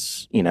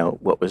as,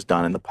 what was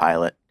done in the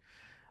pilot.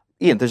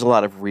 There's a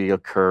lot of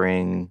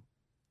reoccurring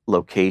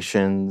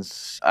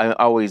locations. I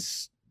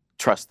always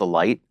trust the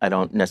light. I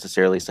don't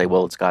necessarily say,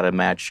 well, it's got to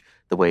match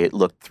the way it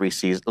looked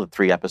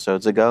 3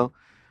 episodes ago.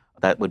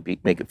 That would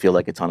make it feel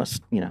like it's on a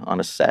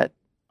set,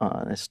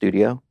 in a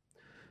studio.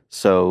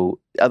 So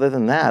other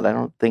than that, I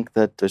don't think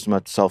that there's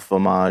much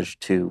self-homage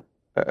to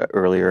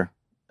earlier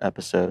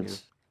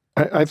episodes.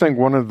 I think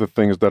one of the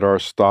things that our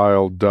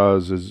style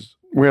does is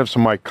we have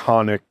some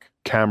iconic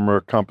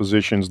camera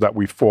compositions that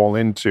we fall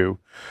into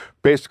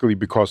basically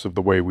because of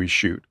the way we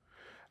shoot.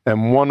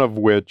 And one of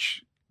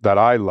which that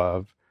I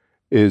love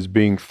is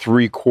being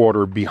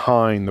 3/4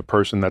 behind the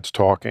person that's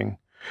talking,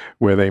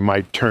 where they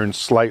might turn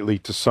slightly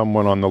to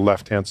someone on the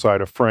left-hand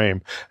side of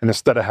frame. And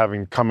instead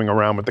of coming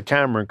around with the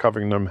camera and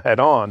covering them head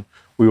on,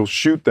 we will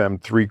shoot them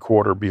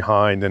 3/4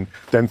 behind and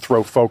then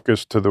throw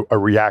focus to a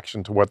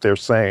reaction to what they're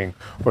saying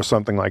or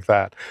something like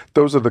that.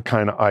 Those are the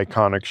kind of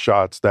iconic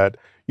shots that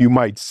you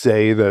might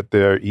say that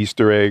they're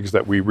Easter eggs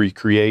that we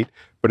recreate,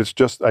 but it's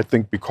just, I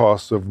think,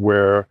 because of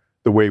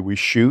the way we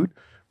shoot,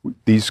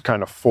 these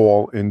kind of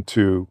fall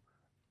into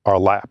our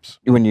laps.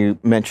 When you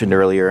mentioned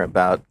earlier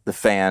about the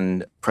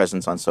fan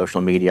presence on social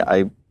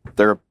media,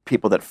 there are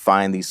people that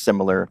find these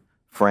similar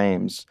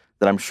frames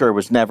that I'm sure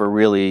was never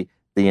really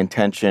the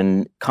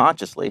intention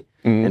consciously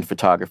in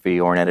photography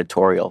or an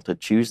editorial to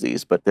choose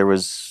these. But there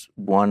was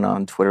one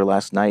on Twitter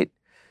last night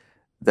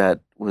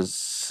that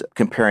was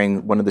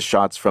comparing one of the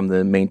shots from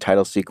the main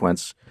title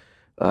sequence,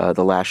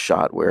 the last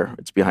shot where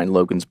it's behind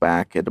Logan's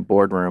back at a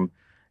boardroom.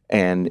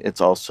 And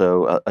it's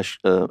also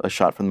a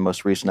shot from the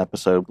most recent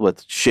episode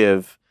with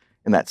Shiv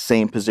in that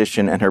same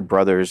position and her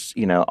brothers,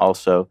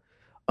 also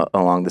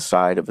along the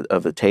side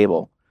of the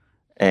table.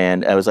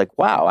 And I was like,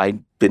 wow,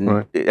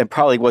 it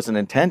probably wasn't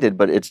intended,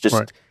 but it's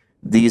just,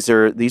 these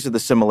are the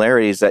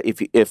similarities that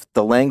if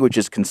the language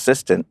is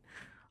consistent,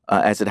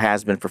 as it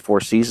has been for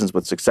 4 seasons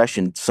with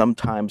Succession,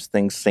 sometimes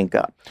things sync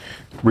up.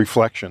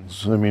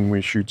 Reflections. I mean,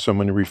 we shoot so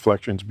many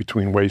reflections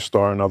between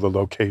Waystar and other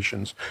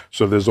locations.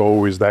 So there's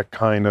always that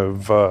kind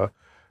of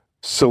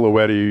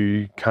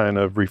silhouette kind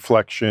of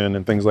reflection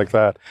and things like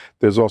that.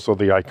 There's also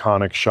the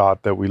iconic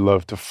shot that we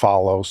love to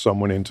follow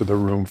someone into the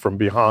room from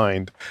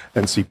behind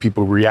and see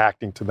people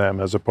reacting to them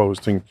as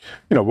opposed to,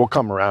 we'll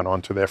come around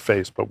onto their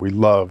face, but we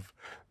love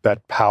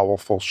that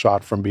powerful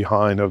shot from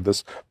behind of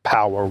this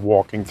power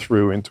walking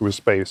through into a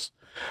space.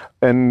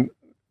 And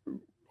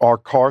our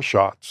car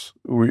shots,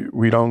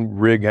 we don't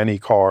rig any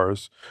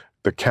cars.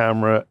 The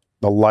camera,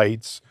 the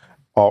lights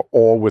are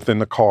all within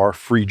the car,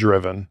 free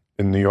driven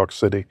in New York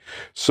City.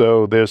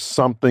 So there's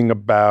something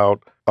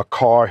about a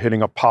car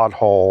hitting a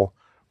pothole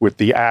with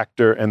the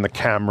actor and the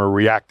camera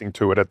reacting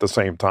to it at the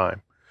same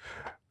time.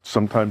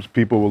 Sometimes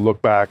people will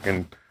look back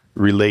and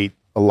relate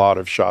a lot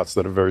of shots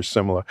that are very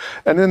similar.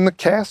 And then the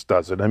cast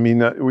does it. I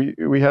mean,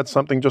 we had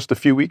something just a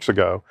few weeks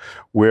ago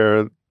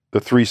where the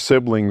 3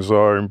 siblings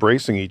are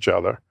embracing each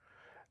other.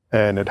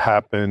 And it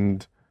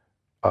happened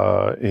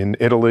in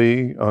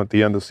Italy at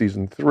the end of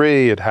season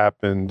 3. It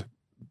happened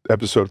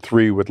episode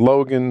 3 with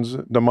Logan's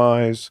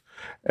demise.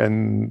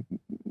 And,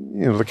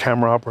 the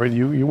camera operator,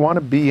 you want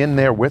to be in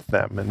there with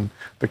them, and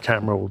the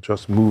camera will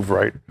just move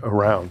right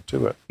around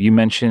to it. You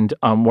mentioned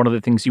one of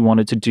the things you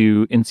wanted to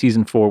do in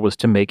season 4 was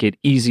to make it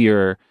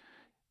easier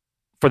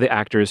for the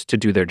actors to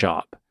do their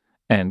job.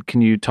 And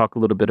can you talk a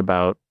little bit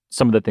about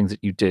some of the things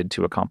that you did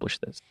to accomplish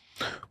this?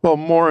 Well,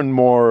 more and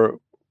more,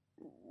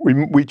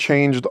 we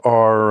changed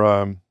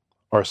our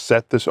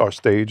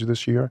stage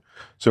this year.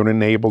 So it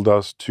enabled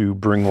us to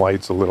bring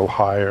lights a little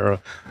higher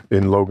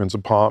in Logan's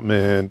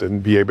apartment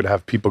and be able to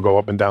have people go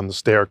up and down the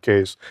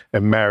staircase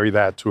and marry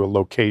that to a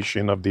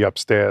location of the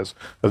upstairs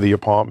of the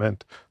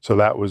apartment. So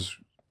that was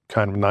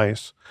kind of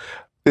nice.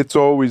 It's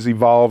always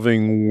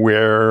evolving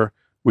where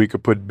we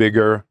could put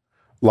bigger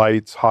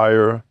lights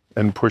higher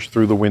and push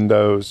through the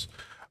windows,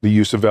 the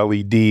use of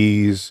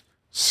LEDs,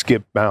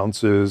 skip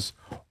bounces,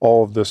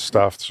 all of this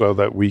stuff so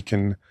that we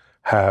can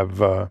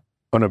have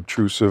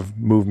unobtrusive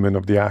movement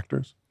of the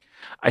actors.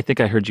 I think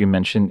I heard you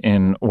mention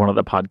in one of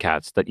the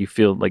podcasts that you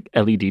feel like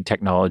LED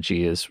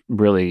technology is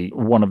really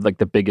one of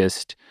the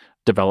biggest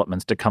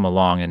developments to come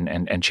along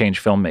and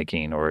change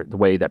filmmaking or the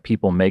way that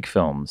people make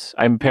films.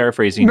 I'm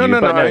paraphrasing you. No,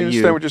 I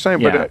understand what you're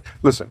saying. Yeah. But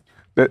listen,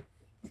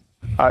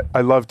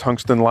 I love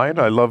tungsten light.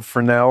 I love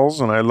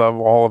Fresnels and I love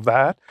all of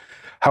that.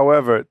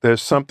 However,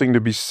 there's something to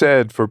be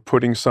said for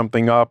putting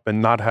something up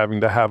and not having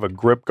to have a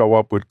grip go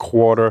up with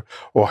quarter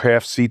or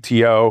half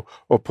CTO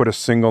or put a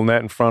single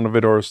net in front of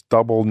it or a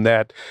double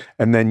net.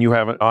 And then you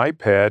have an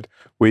iPad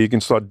where you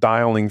can start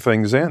dialing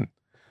things in.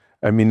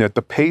 I mean, at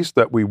the pace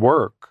that we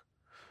work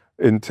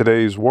in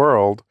today's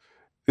world,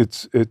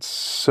 it's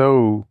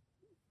so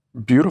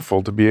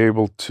beautiful to be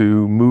able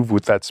to move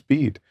with that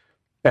speed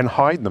and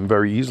hide them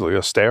very easily.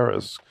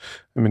 Asteras.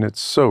 I mean,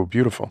 it's so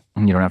beautiful.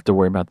 You don't have to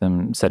worry about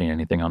them setting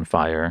anything on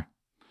fire.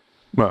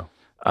 Well.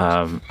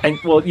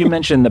 You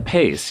mentioned the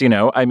pace,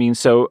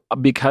 so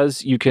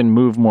because you can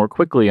move more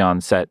quickly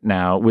on set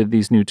now with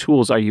these new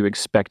tools, are you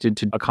expected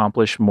to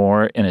accomplish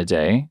more in a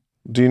day?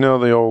 Do you know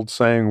the old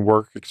saying,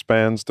 work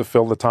expands to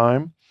fill the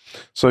time?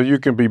 So you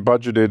can be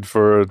budgeted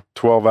for a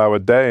 12-hour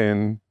day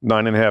and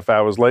 9.5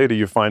 hours later,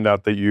 you find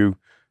out that you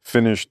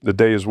finish the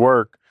day's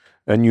work,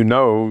 and you're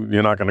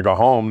not going to go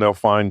home. They'll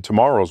find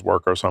tomorrow's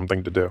work or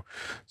something to do.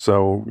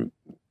 So,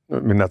 I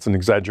mean, that's an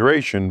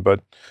exaggeration,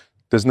 but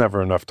there's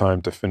never enough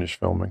time to finish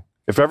filming.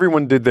 If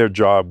everyone did their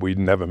job, we'd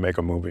never make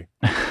a movie.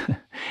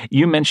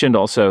 You mentioned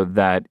also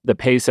that the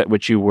pace at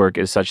which you work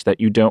is such that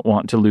you don't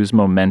want to lose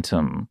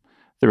momentum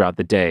throughout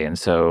the day. And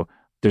so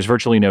there's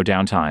virtually no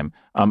downtime.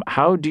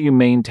 How do you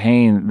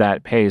maintain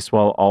that pace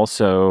while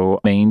also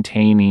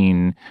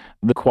maintaining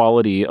the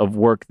quality of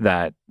work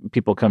that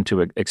people come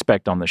to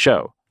expect on the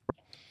show?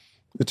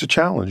 It's a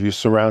challenge. You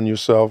surround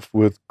yourself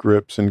with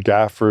grips and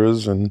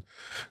gaffers and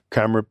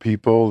camera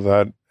people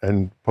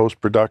and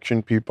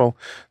post-production people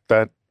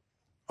that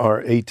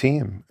are a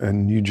team,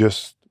 and you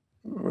just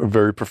are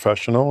very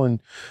professional,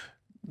 and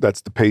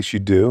that's the pace you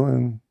do.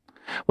 And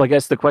well, I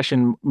guess the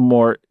question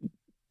more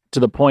to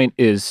the point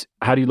is,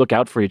 how do you look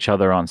out for each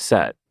other on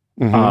set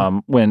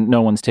when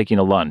no one's taking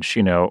a lunch,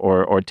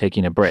 or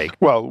taking a break?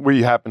 Well,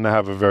 we happen to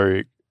have a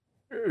very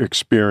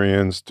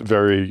experienced,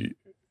 very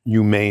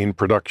humane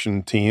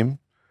production team.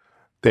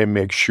 They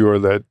make sure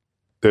that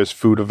there's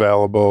food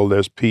available,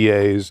 there's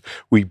PAs,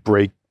 we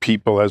break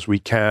people as we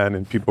can,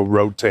 and people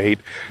rotate.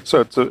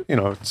 So it's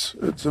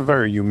a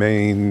very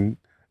humane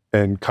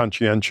and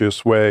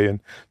conscientious way,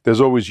 and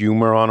there's always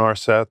humor on our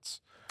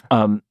sets.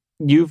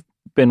 You've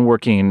been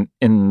working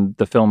in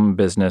the film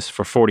business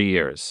for 40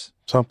 years.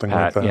 Something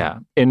like that. Yeah.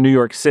 In New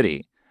York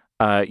City.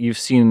 You've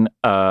seen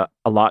a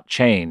lot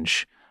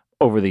change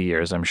over the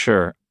years, I'm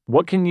sure.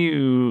 What can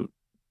you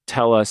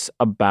tell us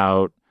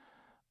about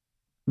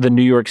the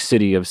New York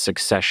City of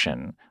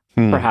Succession?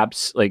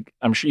 Perhaps,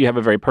 I'm sure you have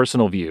a very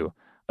personal view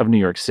of New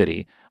York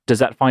City. Does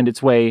that find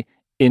its way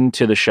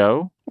into the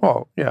show?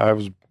 Well, yeah, I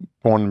was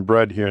born and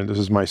bred here, and this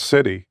is my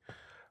city.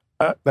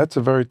 That's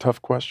a very tough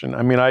question.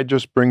 I mean, I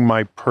just bring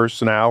my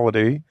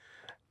personality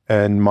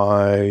and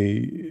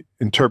my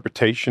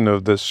interpretation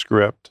of this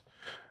script,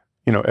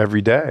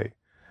 every day.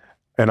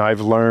 And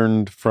I've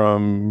learned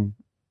from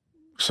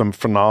some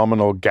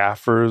phenomenal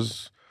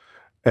gaffers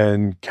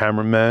and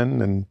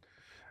cameramen, and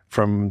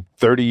from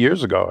 30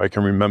 years ago, I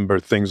can remember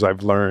things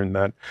I've learned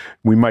that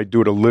we might do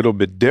it a little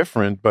bit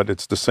different, but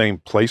it's the same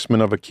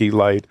placement of a key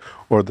light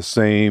or the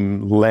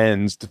same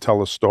lens to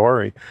tell a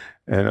story.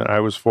 And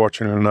I was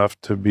fortunate enough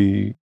to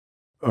be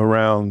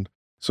around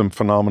some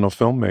phenomenal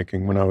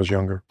filmmaking when I was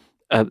younger.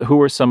 Who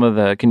were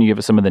can you give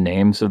us some of the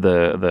names of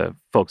the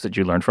folks that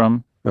you learned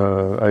from?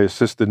 I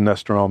assisted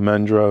Nestor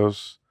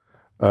Almendros.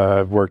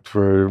 I've worked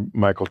for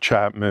Michael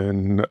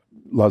Chapman.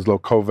 Laszlo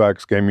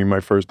Kovacs gave me my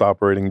first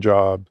operating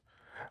job.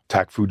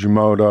 Tak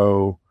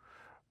Fujimoto.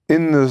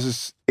 In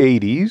the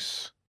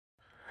 80s,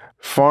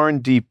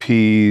 foreign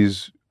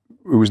DPs,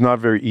 it was not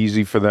very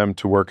easy for them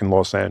to work in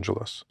Los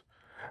Angeles.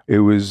 It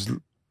was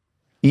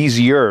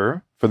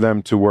easier for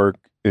them to work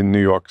in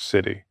New York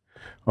City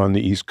on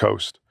the East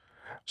Coast.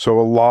 So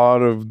a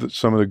lot of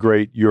some of the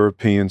great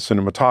European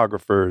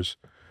cinematographers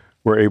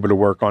were able to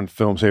work on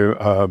films here.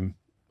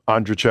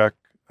 Andrzejczyk,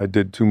 I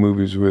did 2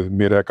 movies with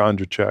Mirek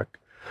Andrzejczyk.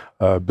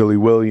 Billy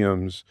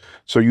Williams.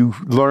 So you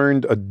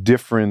learned a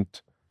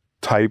different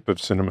type of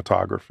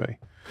cinematography.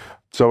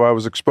 So I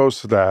was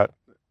exposed to that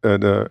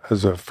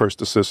as a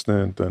first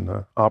assistant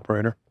and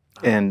operator.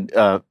 And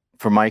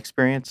from my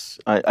experience,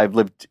 I've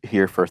lived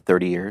here for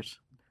 30 years,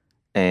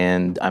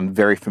 and I'm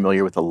very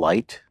familiar with the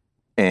light,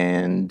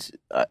 and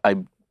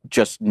I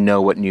just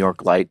know what New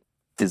York light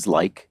is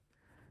like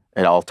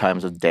at all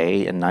times of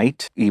day and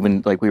night.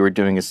 Even like we were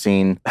doing a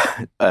scene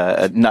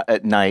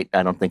at night.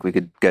 I don't think we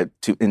could get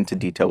too into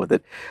detail with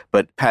it,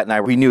 but Pat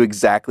and we knew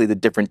exactly the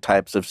different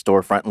types of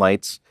storefront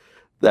lights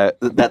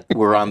that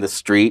were on the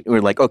street. We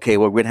were like, okay,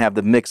 well, we're gonna have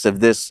the mix of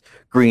this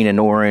green and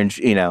orange,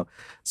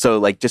 So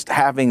like just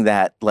having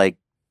that like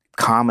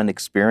common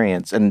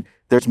experience, and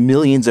there's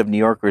millions of New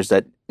Yorkers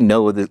that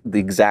know the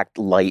exact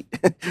light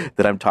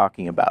that I'm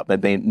talking about,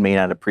 but they may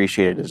not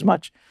appreciate it as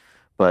much.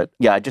 But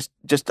yeah,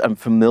 I'm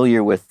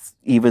familiar with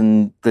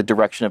even the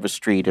direction of a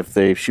street. If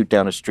they shoot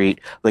down a street,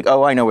 like,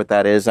 oh, I know what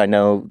that is. I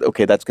know,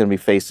 okay, that's going to be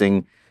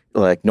facing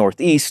like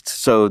northeast.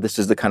 So this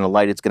is the kind of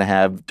light it's going to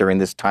have during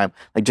this time.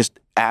 Like just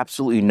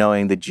absolutely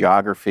knowing the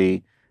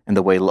geography and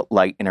the way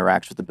light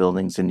interacts with the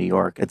buildings in New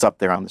York. It's up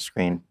there on the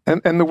screen.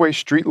 And the way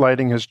street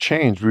lighting has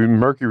changed.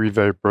 Mercury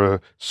vapor,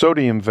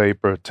 sodium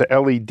vapor, to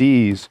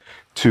LEDs,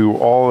 to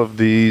all of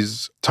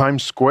these.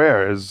 Times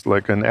Square is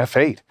like an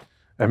F8.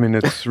 I mean,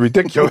 it's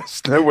ridiculous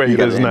the way it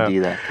is now.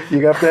 You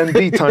have to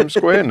ND Times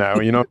Square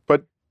now,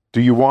 But do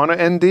you want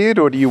to ND it,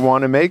 or do you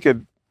want to make it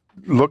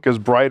look as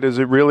bright as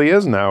it really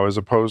is now, as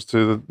opposed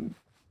to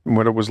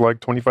what it was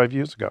like 25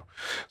 years ago?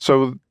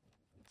 So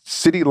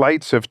city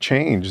lights have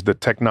changed. The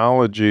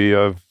technology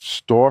of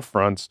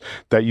storefronts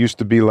that used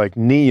to be like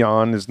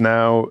neon is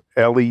now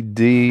LED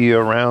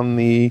around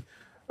the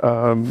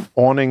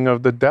awning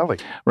of the deli.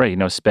 Right.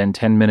 Spend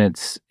 10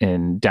 minutes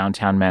in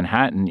downtown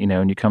Manhattan,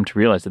 and you come to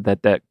realize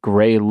that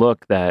gray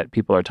look that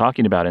people are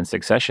talking about in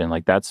Succession,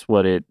 like that's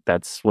what it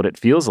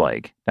feels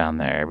like down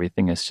there.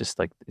 Everything is just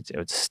like,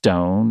 it's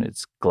stone,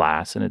 it's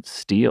glass, and it's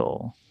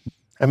steel.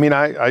 I mean,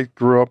 I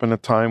grew up in a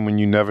time when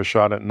you never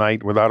shot at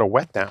night without a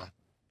wet down.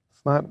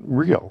 It's not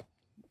real.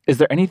 Is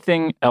there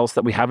anything else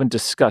that we haven't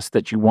discussed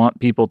that you want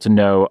people to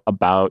know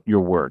about your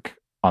work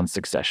on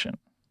Succession?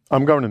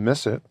 I'm going to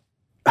miss it.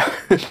 I'm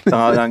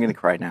going to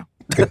cry now.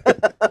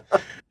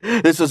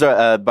 This was,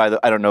 I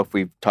don't know if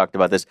we've talked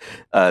about this.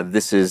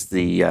 This is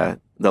the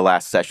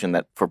last session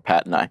that for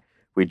Pat and I.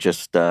 We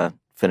just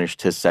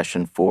finished his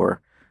session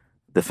for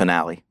the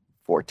finale,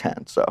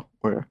 410. So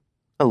we're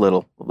a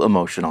little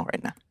emotional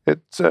right now.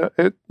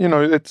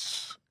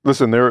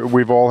 Listen,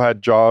 we've all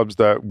had jobs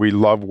that we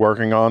love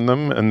working on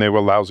them, and they were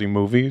lousy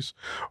movies,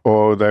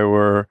 or they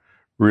were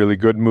really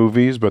good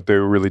movies, but they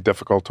were really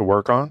difficult to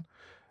work on.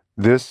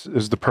 This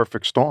is the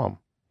perfect storm.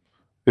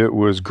 It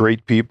was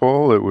great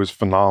people. It was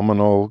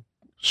phenomenal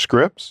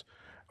scripts.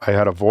 I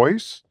had a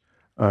voice.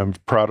 I'm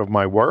proud of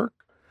my work.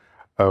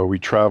 We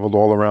traveled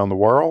all around the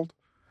world,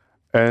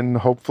 and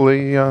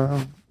hopefully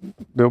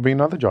there'll be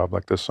another job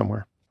like this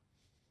somewhere.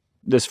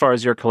 As far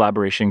as your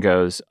collaboration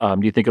goes, do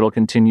you think it'll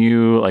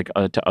continue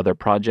to other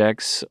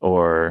projects,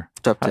 or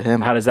it's up to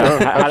him? How does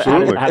that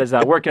how does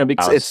that work?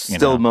 It's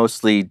still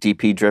mostly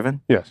DP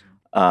driven. Yes.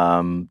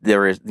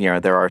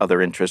 There are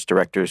other interest,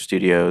 directors,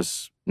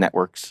 studios,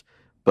 networks,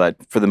 but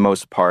for the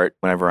most part,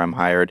 whenever I'm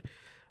hired,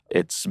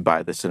 it's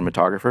by the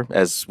cinematographer.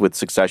 As with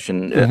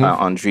Succession,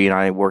 André and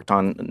I worked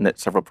on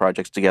several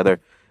projects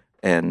together,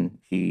 and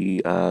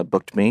he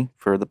booked me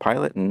for the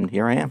pilot, and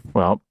here I am.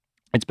 Well,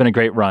 it's been a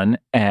great run,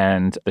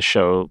 and the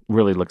show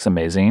really looks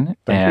amazing.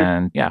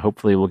 Thank you. Yeah,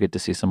 hopefully we'll get to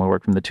see some more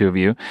work from the two of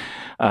you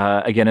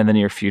again in the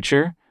near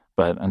future.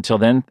 But until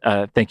then,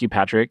 thank you,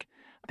 Patrick.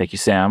 Thank you,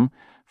 Sam,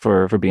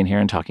 for being here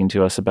and talking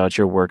to us about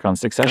your work on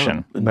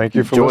Succession. Thank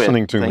you for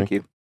listening to me. Thank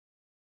you.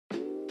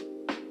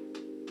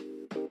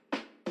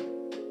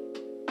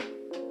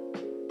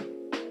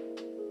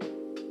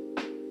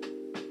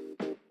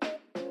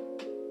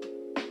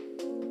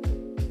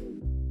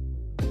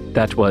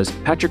 That was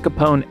Patrick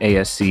Capone,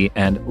 ASC,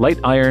 and Light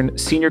Iron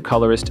senior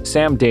colorist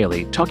Sam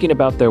Daley talking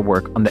about their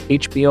work on the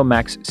HBO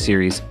Max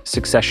series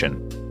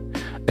Succession.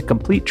 A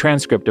complete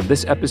transcript of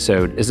this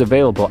episode is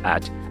available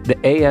at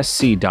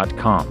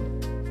theasc.com.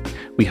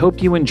 We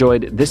hope you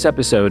enjoyed this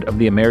episode of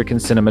the American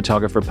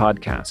Cinematographer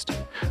Podcast.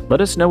 Let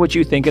us know what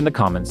you think in the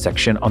comments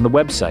section on the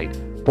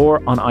website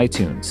or on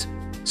iTunes.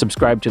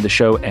 Subscribe to the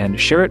show and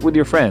share it with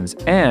your friends.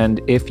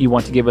 And if you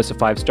want to give us a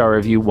 5-star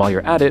review while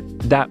you're at it,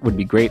 that would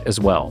be great as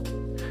well.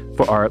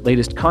 For our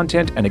latest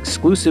content and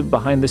exclusive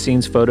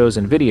behind-the-scenes photos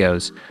and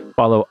videos,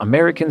 follow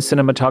American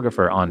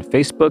Cinematographer on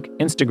Facebook,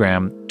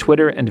 Instagram,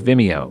 Twitter, and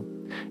Vimeo.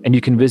 And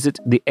you can visit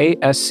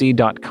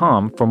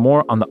theasc.com for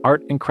more on the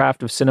art and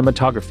craft of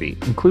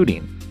cinematography,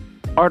 including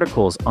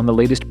articles on the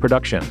latest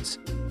productions,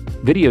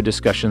 video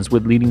discussions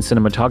with leading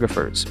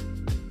cinematographers,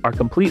 our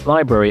complete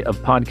library of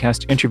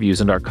podcast interviews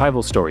and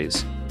archival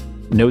stories,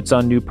 notes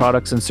on new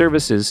products and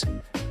services,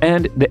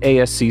 and the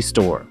ASC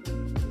store.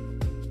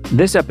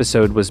 This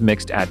episode was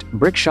mixed at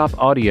Brickshop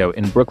Audio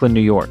in Brooklyn,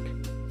 New York.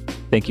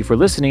 Thank you for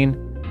listening,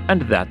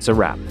 and that's a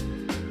wrap.